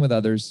connection with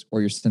others, or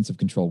your sense of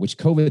control, which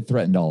COVID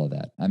threatened all of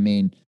that. I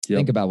mean,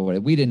 think about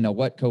we didn't know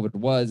what COVID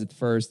was at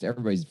first.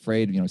 Everybody's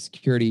afraid,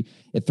 security.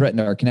 It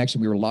threatened our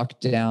connection. We were locked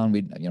down.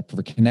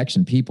 For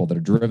connection, people that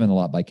are driven a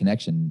lot by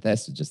connection,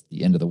 that's just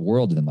the end of the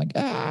world to them. Like,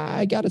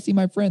 I got to see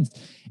my friends.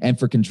 And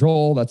for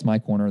control, that's my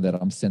corner that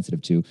I'm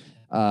sensitive to.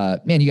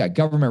 Man, you got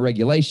government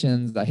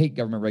regulations. I hate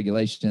government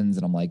regulations.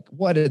 And I'm like,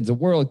 what is the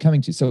world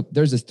coming to? So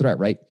there's this threat,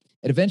 right?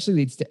 It eventually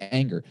leads to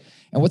anger.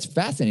 And what's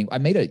fascinating, I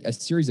made a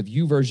series of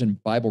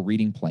YouVersion Bible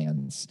reading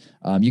plans.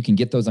 You can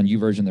get those on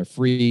YouVersion. They're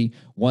free.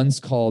 One's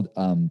called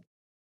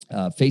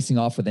Facing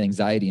Off with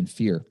Anxiety and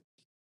Fear.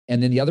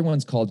 And then the other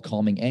one's called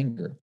Calming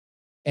Anger.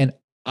 And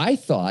I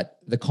thought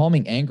the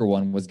Calming Anger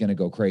one was going to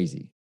go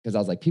crazy because I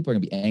was like, people are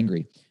going to be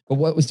angry. But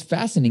what was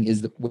fascinating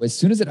is that as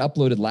soon as it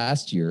uploaded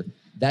last year,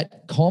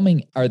 that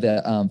calming or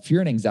the fear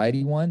and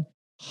anxiety one,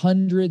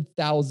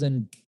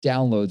 100,000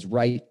 downloads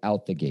right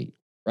out the gate.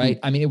 Right.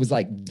 I mean, it was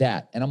like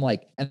that. And I'm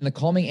like, and the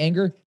calming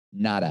anger,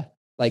 nada,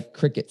 like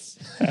crickets.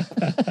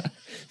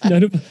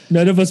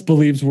 None of us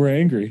believes we're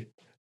angry.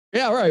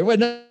 Yeah. Right. Well,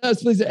 none of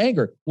us believes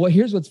anger. Well,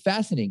 here's what's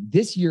fascinating.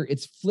 This year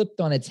it's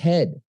flipped on its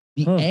head.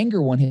 The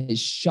anger one has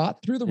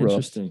shot through the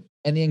roof,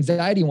 and the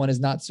anxiety one is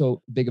not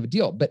so big of a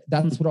deal, but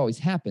that's what always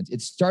happens.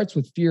 It starts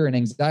with fear and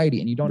anxiety,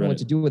 and you don't know what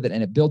to do with it.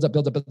 And it builds up,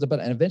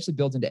 and eventually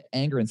builds into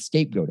anger and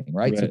scapegoating.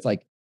 Right. So it's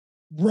like,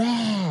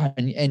 rah,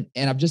 and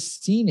I've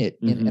just seen it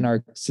in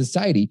our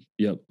society.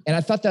 Yep. And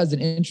I thought that was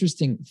an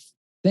interesting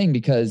thing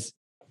because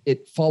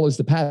it follows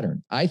the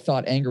pattern. I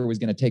thought anger was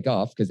going to take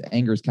off because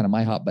anger is kind of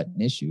my hot button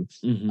issue.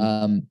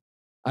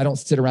 I don't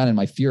sit around in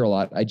my fear a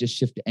lot. I just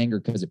shift to anger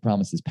because it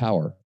promises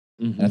power.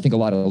 And I think a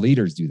lot of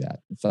leaders do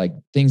that. It's like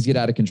things get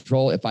out of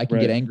control. If I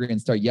can get angry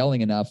and start yelling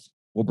enough,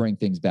 we'll bring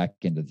things back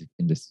into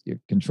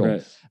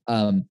control.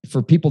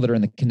 For people that are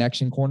in the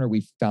connection corner,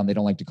 we found they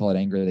don't like to call it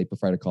anger. They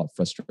prefer to call it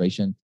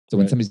frustration. So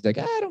when somebody's like,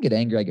 I don't get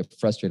angry, I get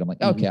frustrated. I'm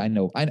like, okay, I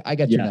know. I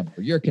got your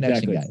number. You're a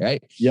connection guy,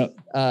 right? Yep.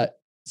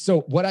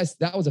 So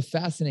that was a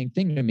fascinating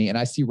thing to me. And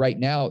I see right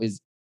now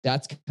is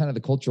that's kind of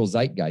the cultural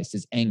zeitgeist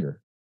is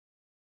anger.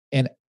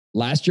 And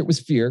last year it was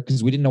fear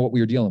because we didn't know what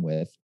we were dealing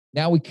with.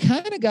 Now we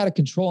kind of got a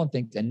control on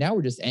things and now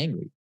we're just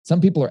angry.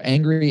 Some people are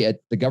angry at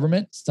the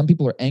government. Some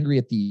people are angry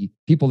at the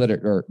people that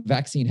are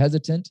vaccine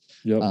hesitant.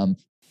 Yep.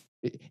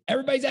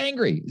 Everybody's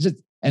angry.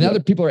 And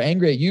other people are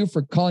angry at you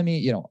for calling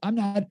me, I'm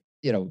not,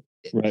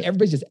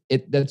 everybody's just,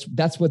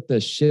 that's what the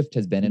shift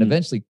has been. And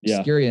eventually,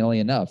 scarily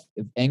enough,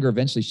 if anger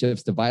eventually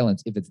shifts to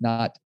violence, if it's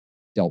not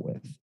dealt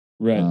with.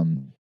 Right.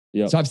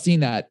 So I've seen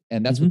that,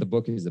 and that's what the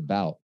book is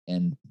about.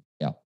 And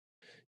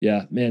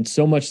yeah, man,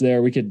 so much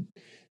there. We could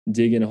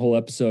dig in a whole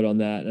episode on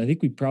that. And I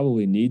think we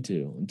probably need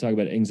to talk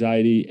about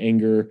anxiety,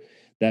 anger,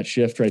 that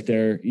shift right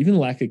there, even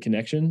lack of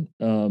connection.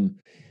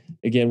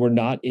 Again, we're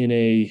not in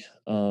a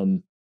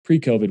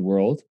pre-COVID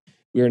world.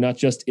 We are not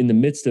just in the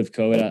midst of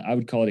COVID. I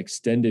would call it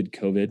extended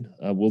COVID.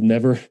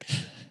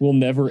 We'll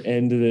never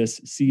end this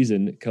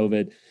season,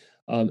 COVID.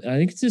 And I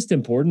think it's just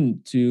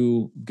important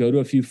to go to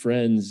a few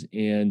friends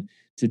and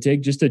to take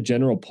just a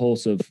general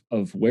pulse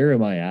of where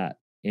am I at?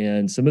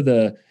 And some of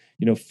the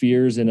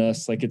fears in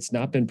us. Like, it's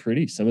not been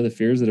pretty. Some of the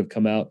fears that have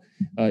come out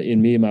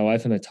in me and my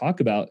wife and I talk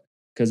about,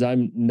 because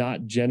I'm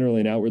not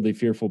generally an outwardly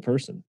fearful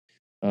person.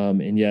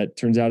 And yet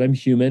turns out I'm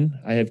human.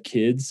 I have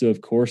kids. So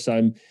of course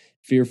I'm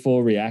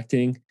fearful,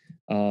 reacting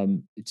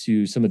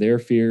to some of their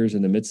fears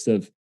in the midst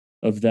of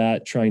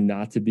that, trying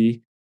not to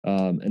be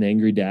an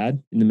angry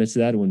dad in the midst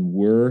of that when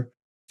we're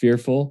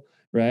fearful,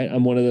 right?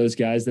 I'm one of those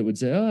guys that would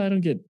say, oh, I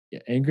don't get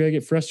angry. I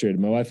get frustrated.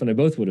 My wife and I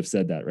both would have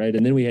said that, right?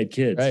 And then we had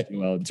kids. Right.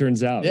 Well, it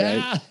turns out,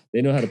 right?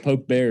 They know how to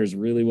poke bears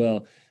really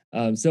well.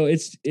 So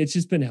it's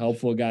just been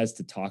helpful, guys,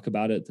 to talk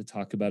about it, to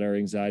talk about our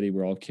anxiety.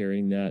 We're all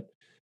carrying that.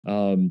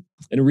 And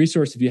a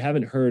resource, if you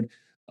haven't heard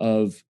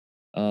of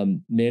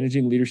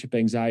managing leadership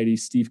anxiety,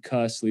 Steve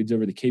Cuss leads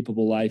over the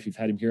Capable Life. You've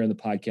had him here on the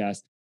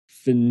podcast.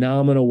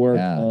 Phenomenal work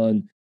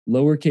on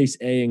lowercase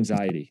a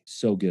anxiety.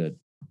 So good.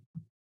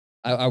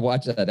 I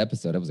watched that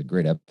episode. That was a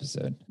great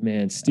episode.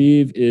 Man,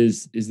 Steve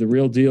is the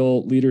real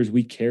deal. Leaders,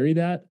 we carry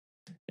that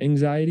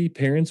anxiety.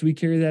 Parents, we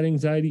carry that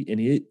anxiety, and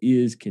it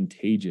is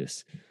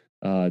contagious.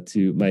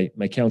 To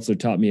my counselor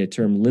taught me a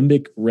term,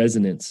 limbic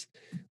resonance.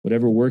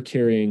 Whatever we're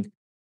carrying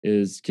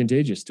is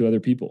contagious to other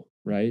people,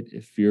 right?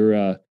 If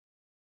you're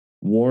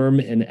warm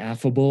and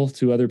affable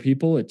to other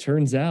people, it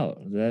turns out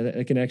that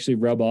it can actually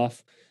rub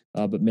off.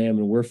 But man,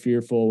 when we're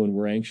fearful, when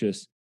we're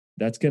anxious,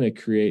 that's going to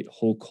create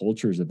whole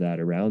cultures of that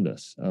around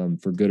us,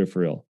 for good or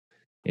for ill.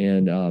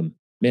 And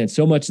man,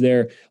 so much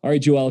there. All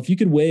right, Joel, if you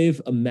could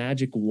wave a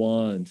magic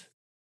wand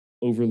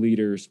over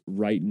leaders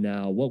right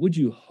now, what would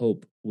you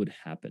hope would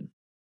happen?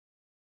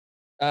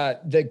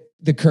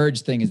 The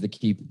courage thing is the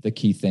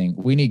key thing.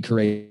 We need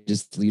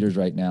courageous leaders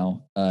right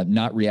now,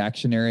 not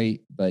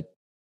reactionary, but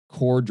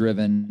core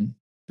driven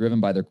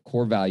by their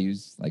core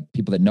values, like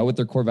people that know what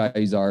their core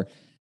values are,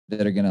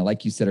 that are going to,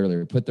 like you said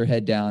earlier, put their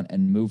head down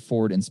and move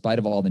forward in spite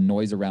of all the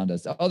noise around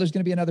us. Oh, there's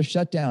going to be another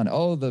shutdown.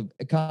 Oh, the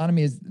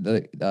economy is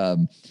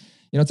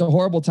it's a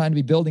horrible time to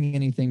be building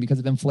anything because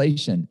of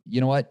inflation.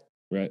 You know what?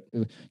 Right.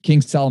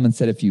 King Solomon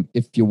said, if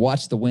you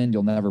watch the wind,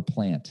 you'll never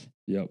plant.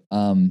 Yep.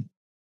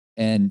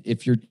 And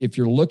if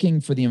you're looking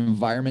for the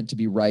environment to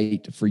be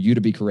right, for you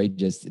to be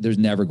courageous, there's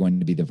never going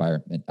to be the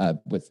environment.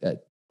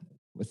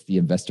 With the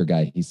investor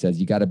guy, he says,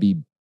 you got to be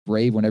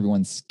brave when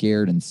everyone's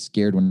scared and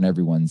scared when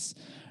everyone's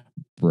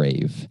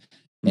brave.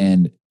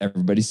 And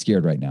everybody's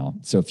scared right now.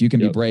 So if you can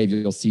be brave,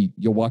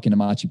 you'll walk into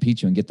Machu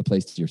Picchu and get the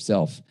place to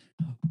yourself.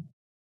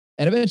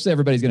 And eventually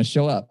everybody's going to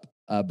show up.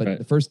 But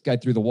the first guy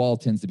through the wall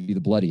tends to be the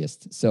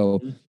bloodiest.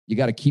 So you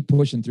got to keep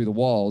pushing through the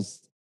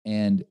walls,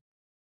 and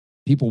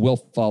people will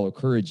follow.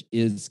 Courage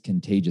is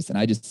contagious. And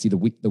I just see the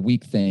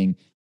weak thing.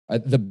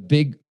 The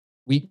big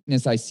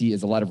weakness I see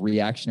is a lot of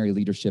reactionary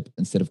leadership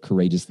instead of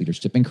courageous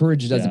leadership. And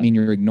courage doesn't mean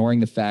you're ignoring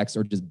the facts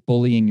or just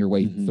bullying your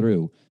way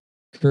through.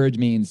 Courage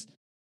means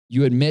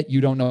you admit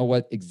you don't know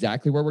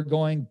exactly where we're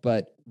going,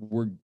 but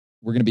we're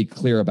going to be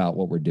clear about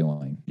what we're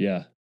doing.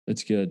 Yeah,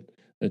 that's good.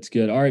 That's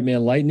good. All right,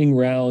 man. Lightning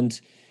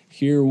round.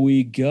 Here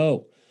we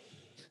go.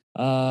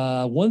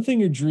 One thing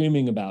you're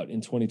dreaming about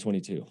in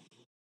 2022.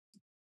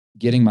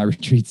 Getting my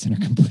retreat center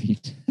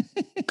complete.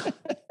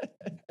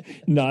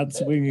 Not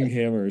swinging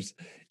hammers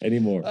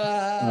anymore.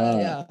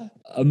 Yeah.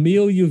 A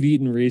meal you've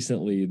eaten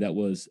recently that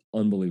was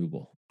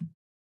unbelievable.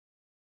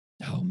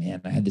 Oh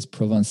man, I had this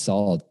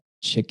Provençal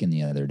chicken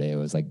the other day. It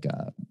was like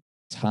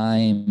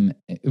thyme.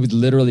 It was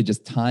literally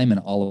just thyme and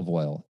olive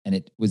oil, and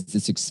it was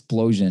this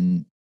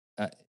explosion.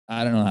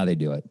 I don't know how they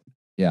do it.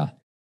 Yeah.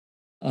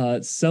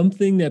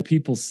 Something that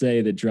people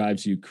say that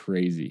drives you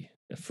crazy.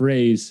 A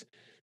phrase,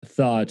 a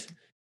thought,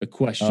 a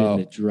question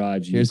that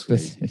drives you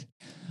crazy.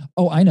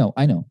 I know.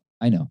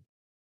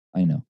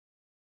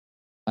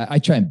 I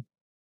try and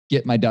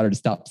get my daughter to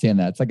stop saying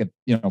that. It's like a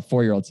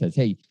 4-year-old says,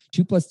 "Hey,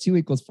 2 +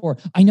 2 = 4."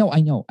 I know.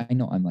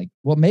 I'm like,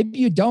 well, maybe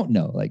you don't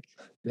know. Like,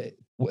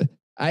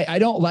 I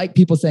don't like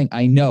people saying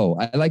I know.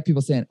 I like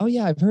people saying, "Oh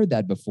yeah, I've heard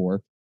that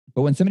before."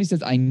 But when somebody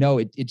says I know,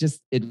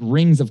 it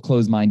rings of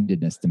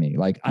closed-mindedness to me.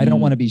 Like, I don't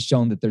want to be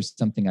shown that there's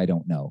something I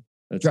don't know.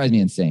 It drives me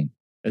insane.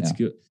 That's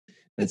good.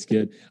 That's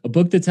good. A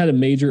book that's had a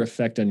major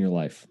effect on your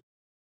life.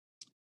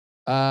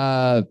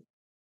 Oh,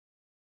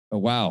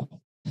 wow.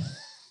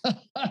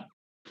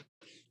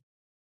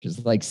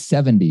 Just like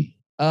 70.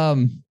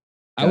 I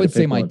would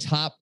say my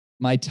top,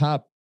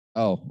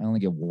 I only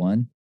get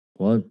one.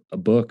 A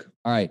book.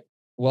 All right.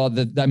 Well,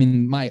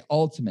 my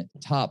ultimate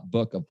top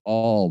book of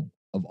all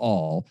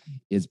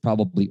is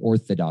probably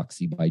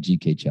Orthodoxy by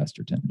G.K.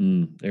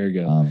 Chesterton. There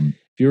you go.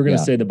 If you were going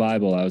to say the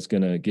Bible, I was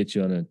going to get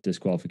you on a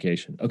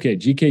disqualification. Okay.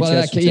 G.K.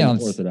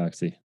 Chesterton,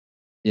 Orthodoxy.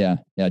 Yeah.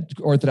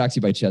 Orthodoxy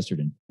by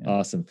Chesterton. Yeah.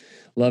 Awesome.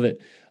 Love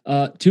it.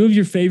 2 of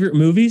your favorite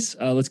movies.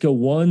 Let's go.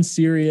 1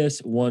 serious,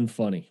 1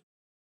 funny.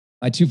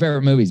 My 2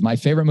 favorite movies. My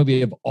favorite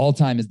movie of all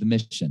time is The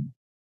Mission.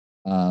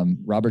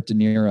 Robert De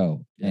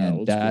Niro.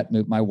 And that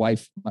movie, my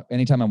wife,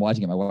 anytime I'm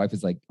watching it, my wife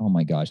is like, "Oh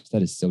my gosh,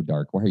 that is so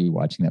dark. Why are you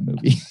watching that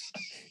movie?"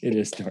 It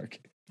is dark.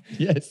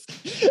 Yes.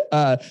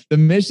 The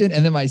Mission.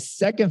 And then my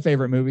second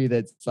favorite movie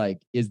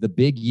is The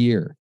Big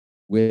Year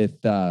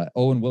with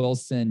Owen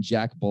Wilson,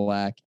 Jack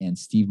Black, and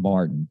Steve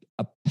Martin.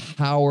 A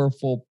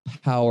powerful,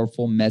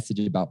 powerful message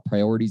about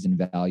priorities and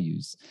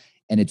values.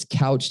 And it's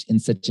couched in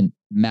such a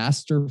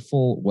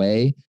masterful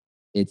way.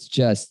 It's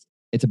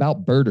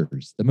about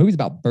birders. The movie's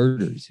about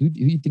birders. Who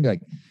you think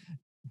like,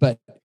 but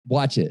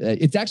watch it.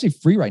 It's actually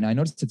free right now. I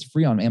noticed it's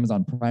free on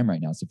Amazon Prime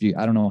right now. So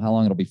I don't know how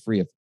long it'll be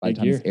free by the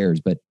time this airs,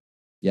 but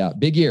yeah,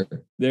 big year.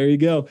 There you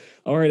go.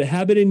 All right. A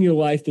habit in your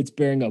life that's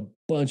bearing a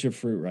bunch of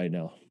fruit right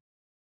now.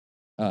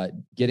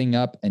 Getting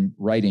up and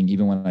writing,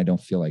 even when I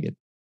don't feel like it.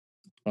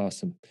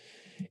 Awesome.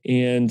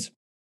 And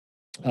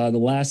the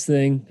last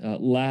thing,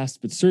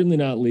 last but certainly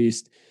not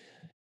least,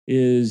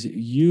 is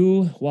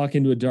you walk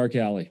into a dark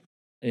alley,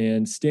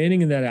 and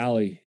standing in that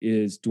alley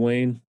is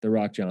Dwayne "The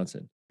Rock"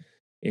 Johnson.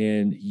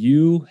 And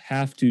you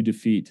have to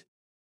defeat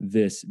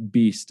this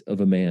beast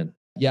of a man.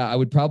 Yeah, I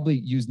would probably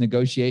use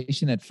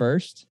negotiation at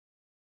first.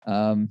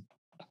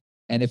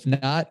 And if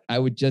not, I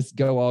would just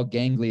go all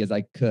gangly as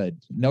I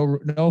could. No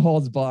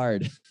holds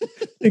barred.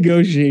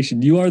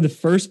 Negotiation. You are the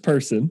first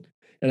person,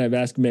 and I've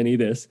asked many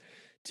this,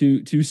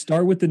 to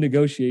start with the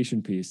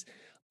negotiation piece.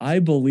 I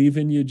believe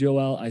in you,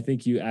 Joel. I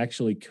think you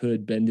actually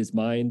could bend his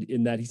mind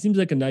in that. He seems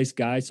like a nice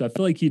guy, so I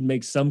feel like he'd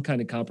make some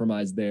kind of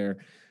compromise there.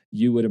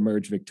 You would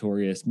emerge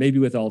victorious, maybe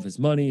with all of his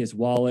money, his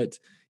wallet,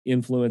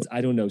 influence.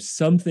 I don't know.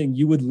 Something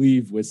you would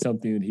leave with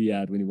something that he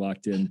had when he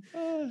walked in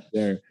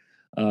there.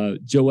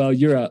 Joel,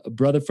 you're a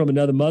brother from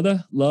another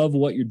mother. Love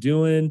what you're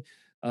doing.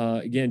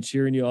 Again,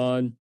 cheering you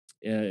on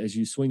as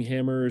you swing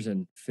hammers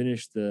and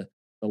finish the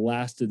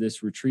last of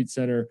this retreat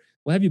center.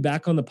 We'll have you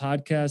back on the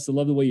podcast. I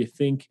love the way you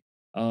think.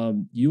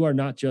 You are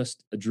not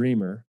just a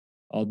dreamer,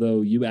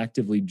 although you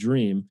actively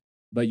dream,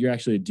 but you're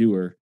actually a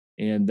doer.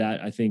 And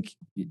that, I think,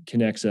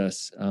 connects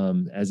us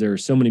as there are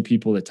so many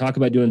people that talk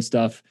about doing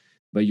stuff,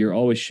 but you're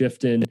always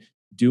shifting,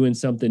 doing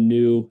something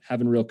new,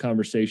 having real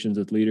conversations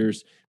with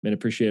leaders. Man,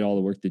 appreciate all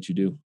the work that you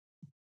do.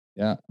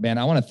 Yeah, man,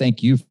 I want to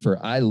thank you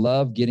I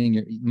love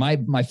getting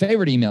my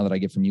favorite email that I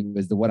get from you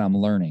is what I'm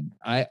learning.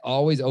 I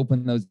always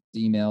open those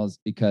emails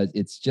because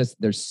it's just,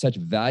 there's such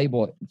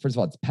valuable, first of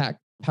all, it's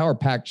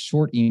power-packed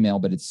short email,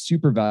 but it's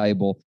super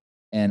valuable.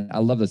 And I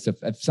love this.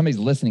 If somebody's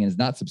listening and is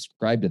not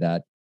subscribed to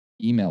that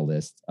email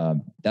list,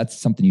 that's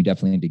something you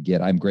definitely need to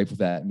get. I'm grateful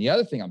for that. And the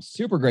other thing I'm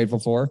super grateful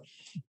for,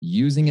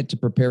 using it to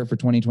prepare for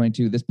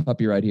 2022, this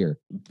puppy right here.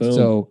 Boom.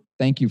 So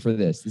thank you for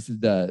this. This is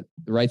the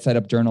Right Side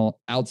Up Journal.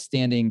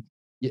 Outstanding.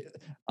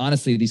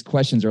 Honestly, these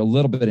questions are a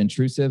little bit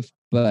intrusive,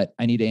 but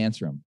I need to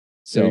answer them.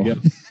 So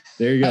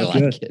there you go. I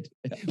like it.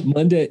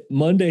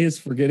 Monday is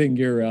forgetting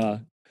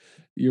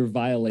your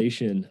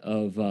violation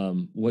of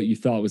what you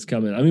thought was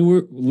coming. I mean,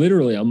 we're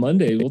literally on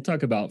Monday, we'll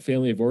talk about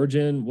family of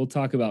origin. We'll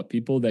talk about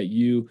people that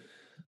you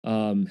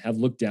have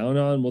looked down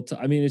on.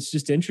 I mean, it's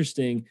just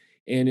interesting.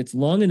 And it's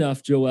long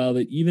enough, Joel,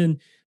 that even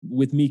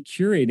with me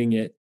curating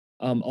it,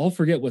 I'll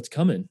forget what's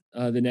coming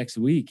the next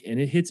week. And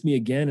it hits me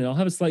again, and I'll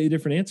have a slightly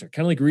different answer.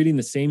 Kind of like reading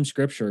the same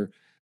scripture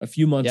a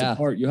few months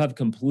apart. You'll have a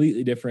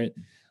completely different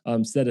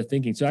set of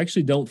thinking. So I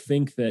actually don't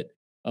think that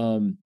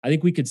I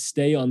think we could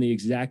stay on the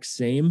exact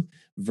same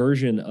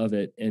version of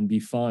it and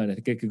be fine. I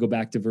think I could go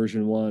back to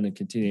version 1 and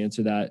continue to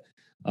answer that.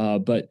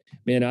 But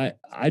man,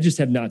 I just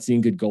have not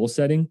seen good goal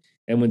setting.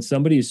 And when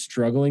somebody is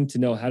struggling to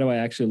know how do I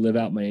actually live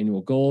out my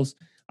annual goals,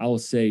 I will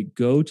say,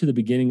 go to the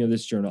beginning of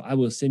this journal. I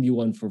will send you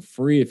one for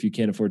free if you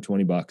can't afford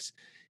 $20.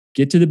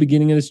 Get to the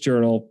beginning of this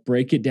journal,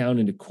 break it down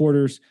into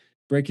quarters,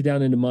 break it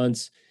down into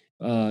months,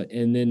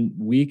 and then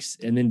weeks,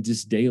 and then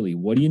just daily.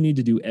 What do you need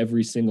to do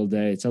every single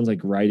day? It sounds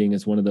like writing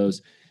is one of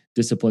those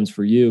disciplines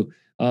for you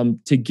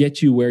to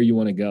get you where you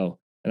want to go.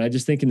 And I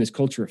just think in this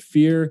culture of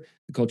fear,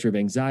 the culture of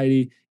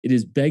anxiety, it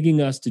is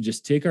begging us to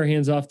just take our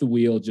hands off the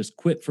wheel, just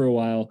quit for a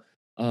while,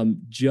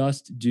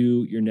 just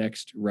do your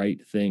next right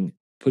thing.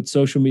 Put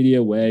social media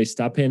away,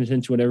 stop paying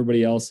attention to what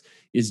everybody else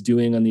is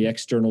doing on the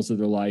externals of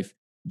their life.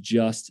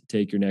 Just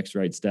take your next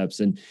right steps.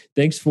 And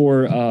thanks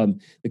for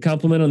the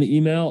compliment on the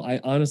email. I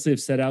honestly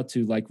have set out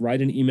to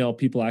write an email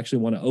people actually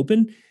want to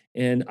open.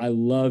 And I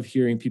love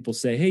hearing people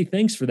say, hey,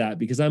 thanks for that,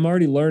 because I'm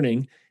already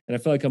learning. And I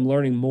feel like I'm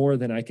learning more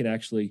than I can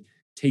actually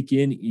take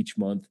in each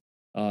month.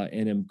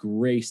 And am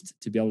graced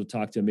to be able to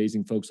talk to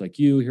amazing folks like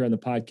you here on the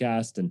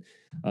podcast and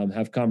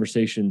have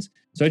conversations.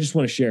 So I just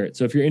want to share it.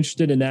 So if you're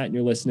interested in that and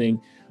you're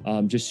listening,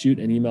 just shoot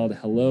an email to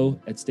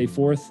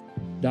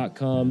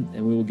hello@stayforth.com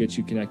and we will get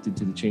you connected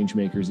to the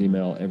Changemakers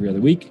email every other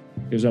week.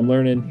 Here's what I'm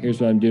learning.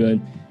 Here's what I'm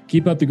doing.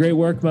 Keep up the great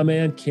work, my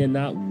man.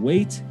 Cannot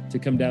wait to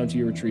come down to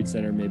your retreat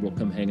center. Maybe we'll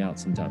come hang out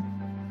sometime.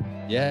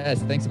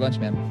 Yes. Thanks a bunch,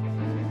 man.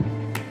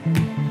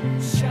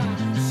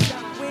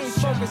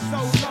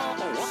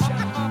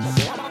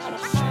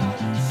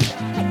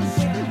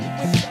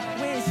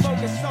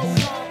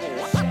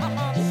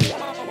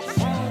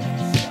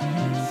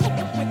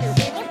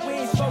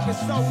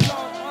 So long.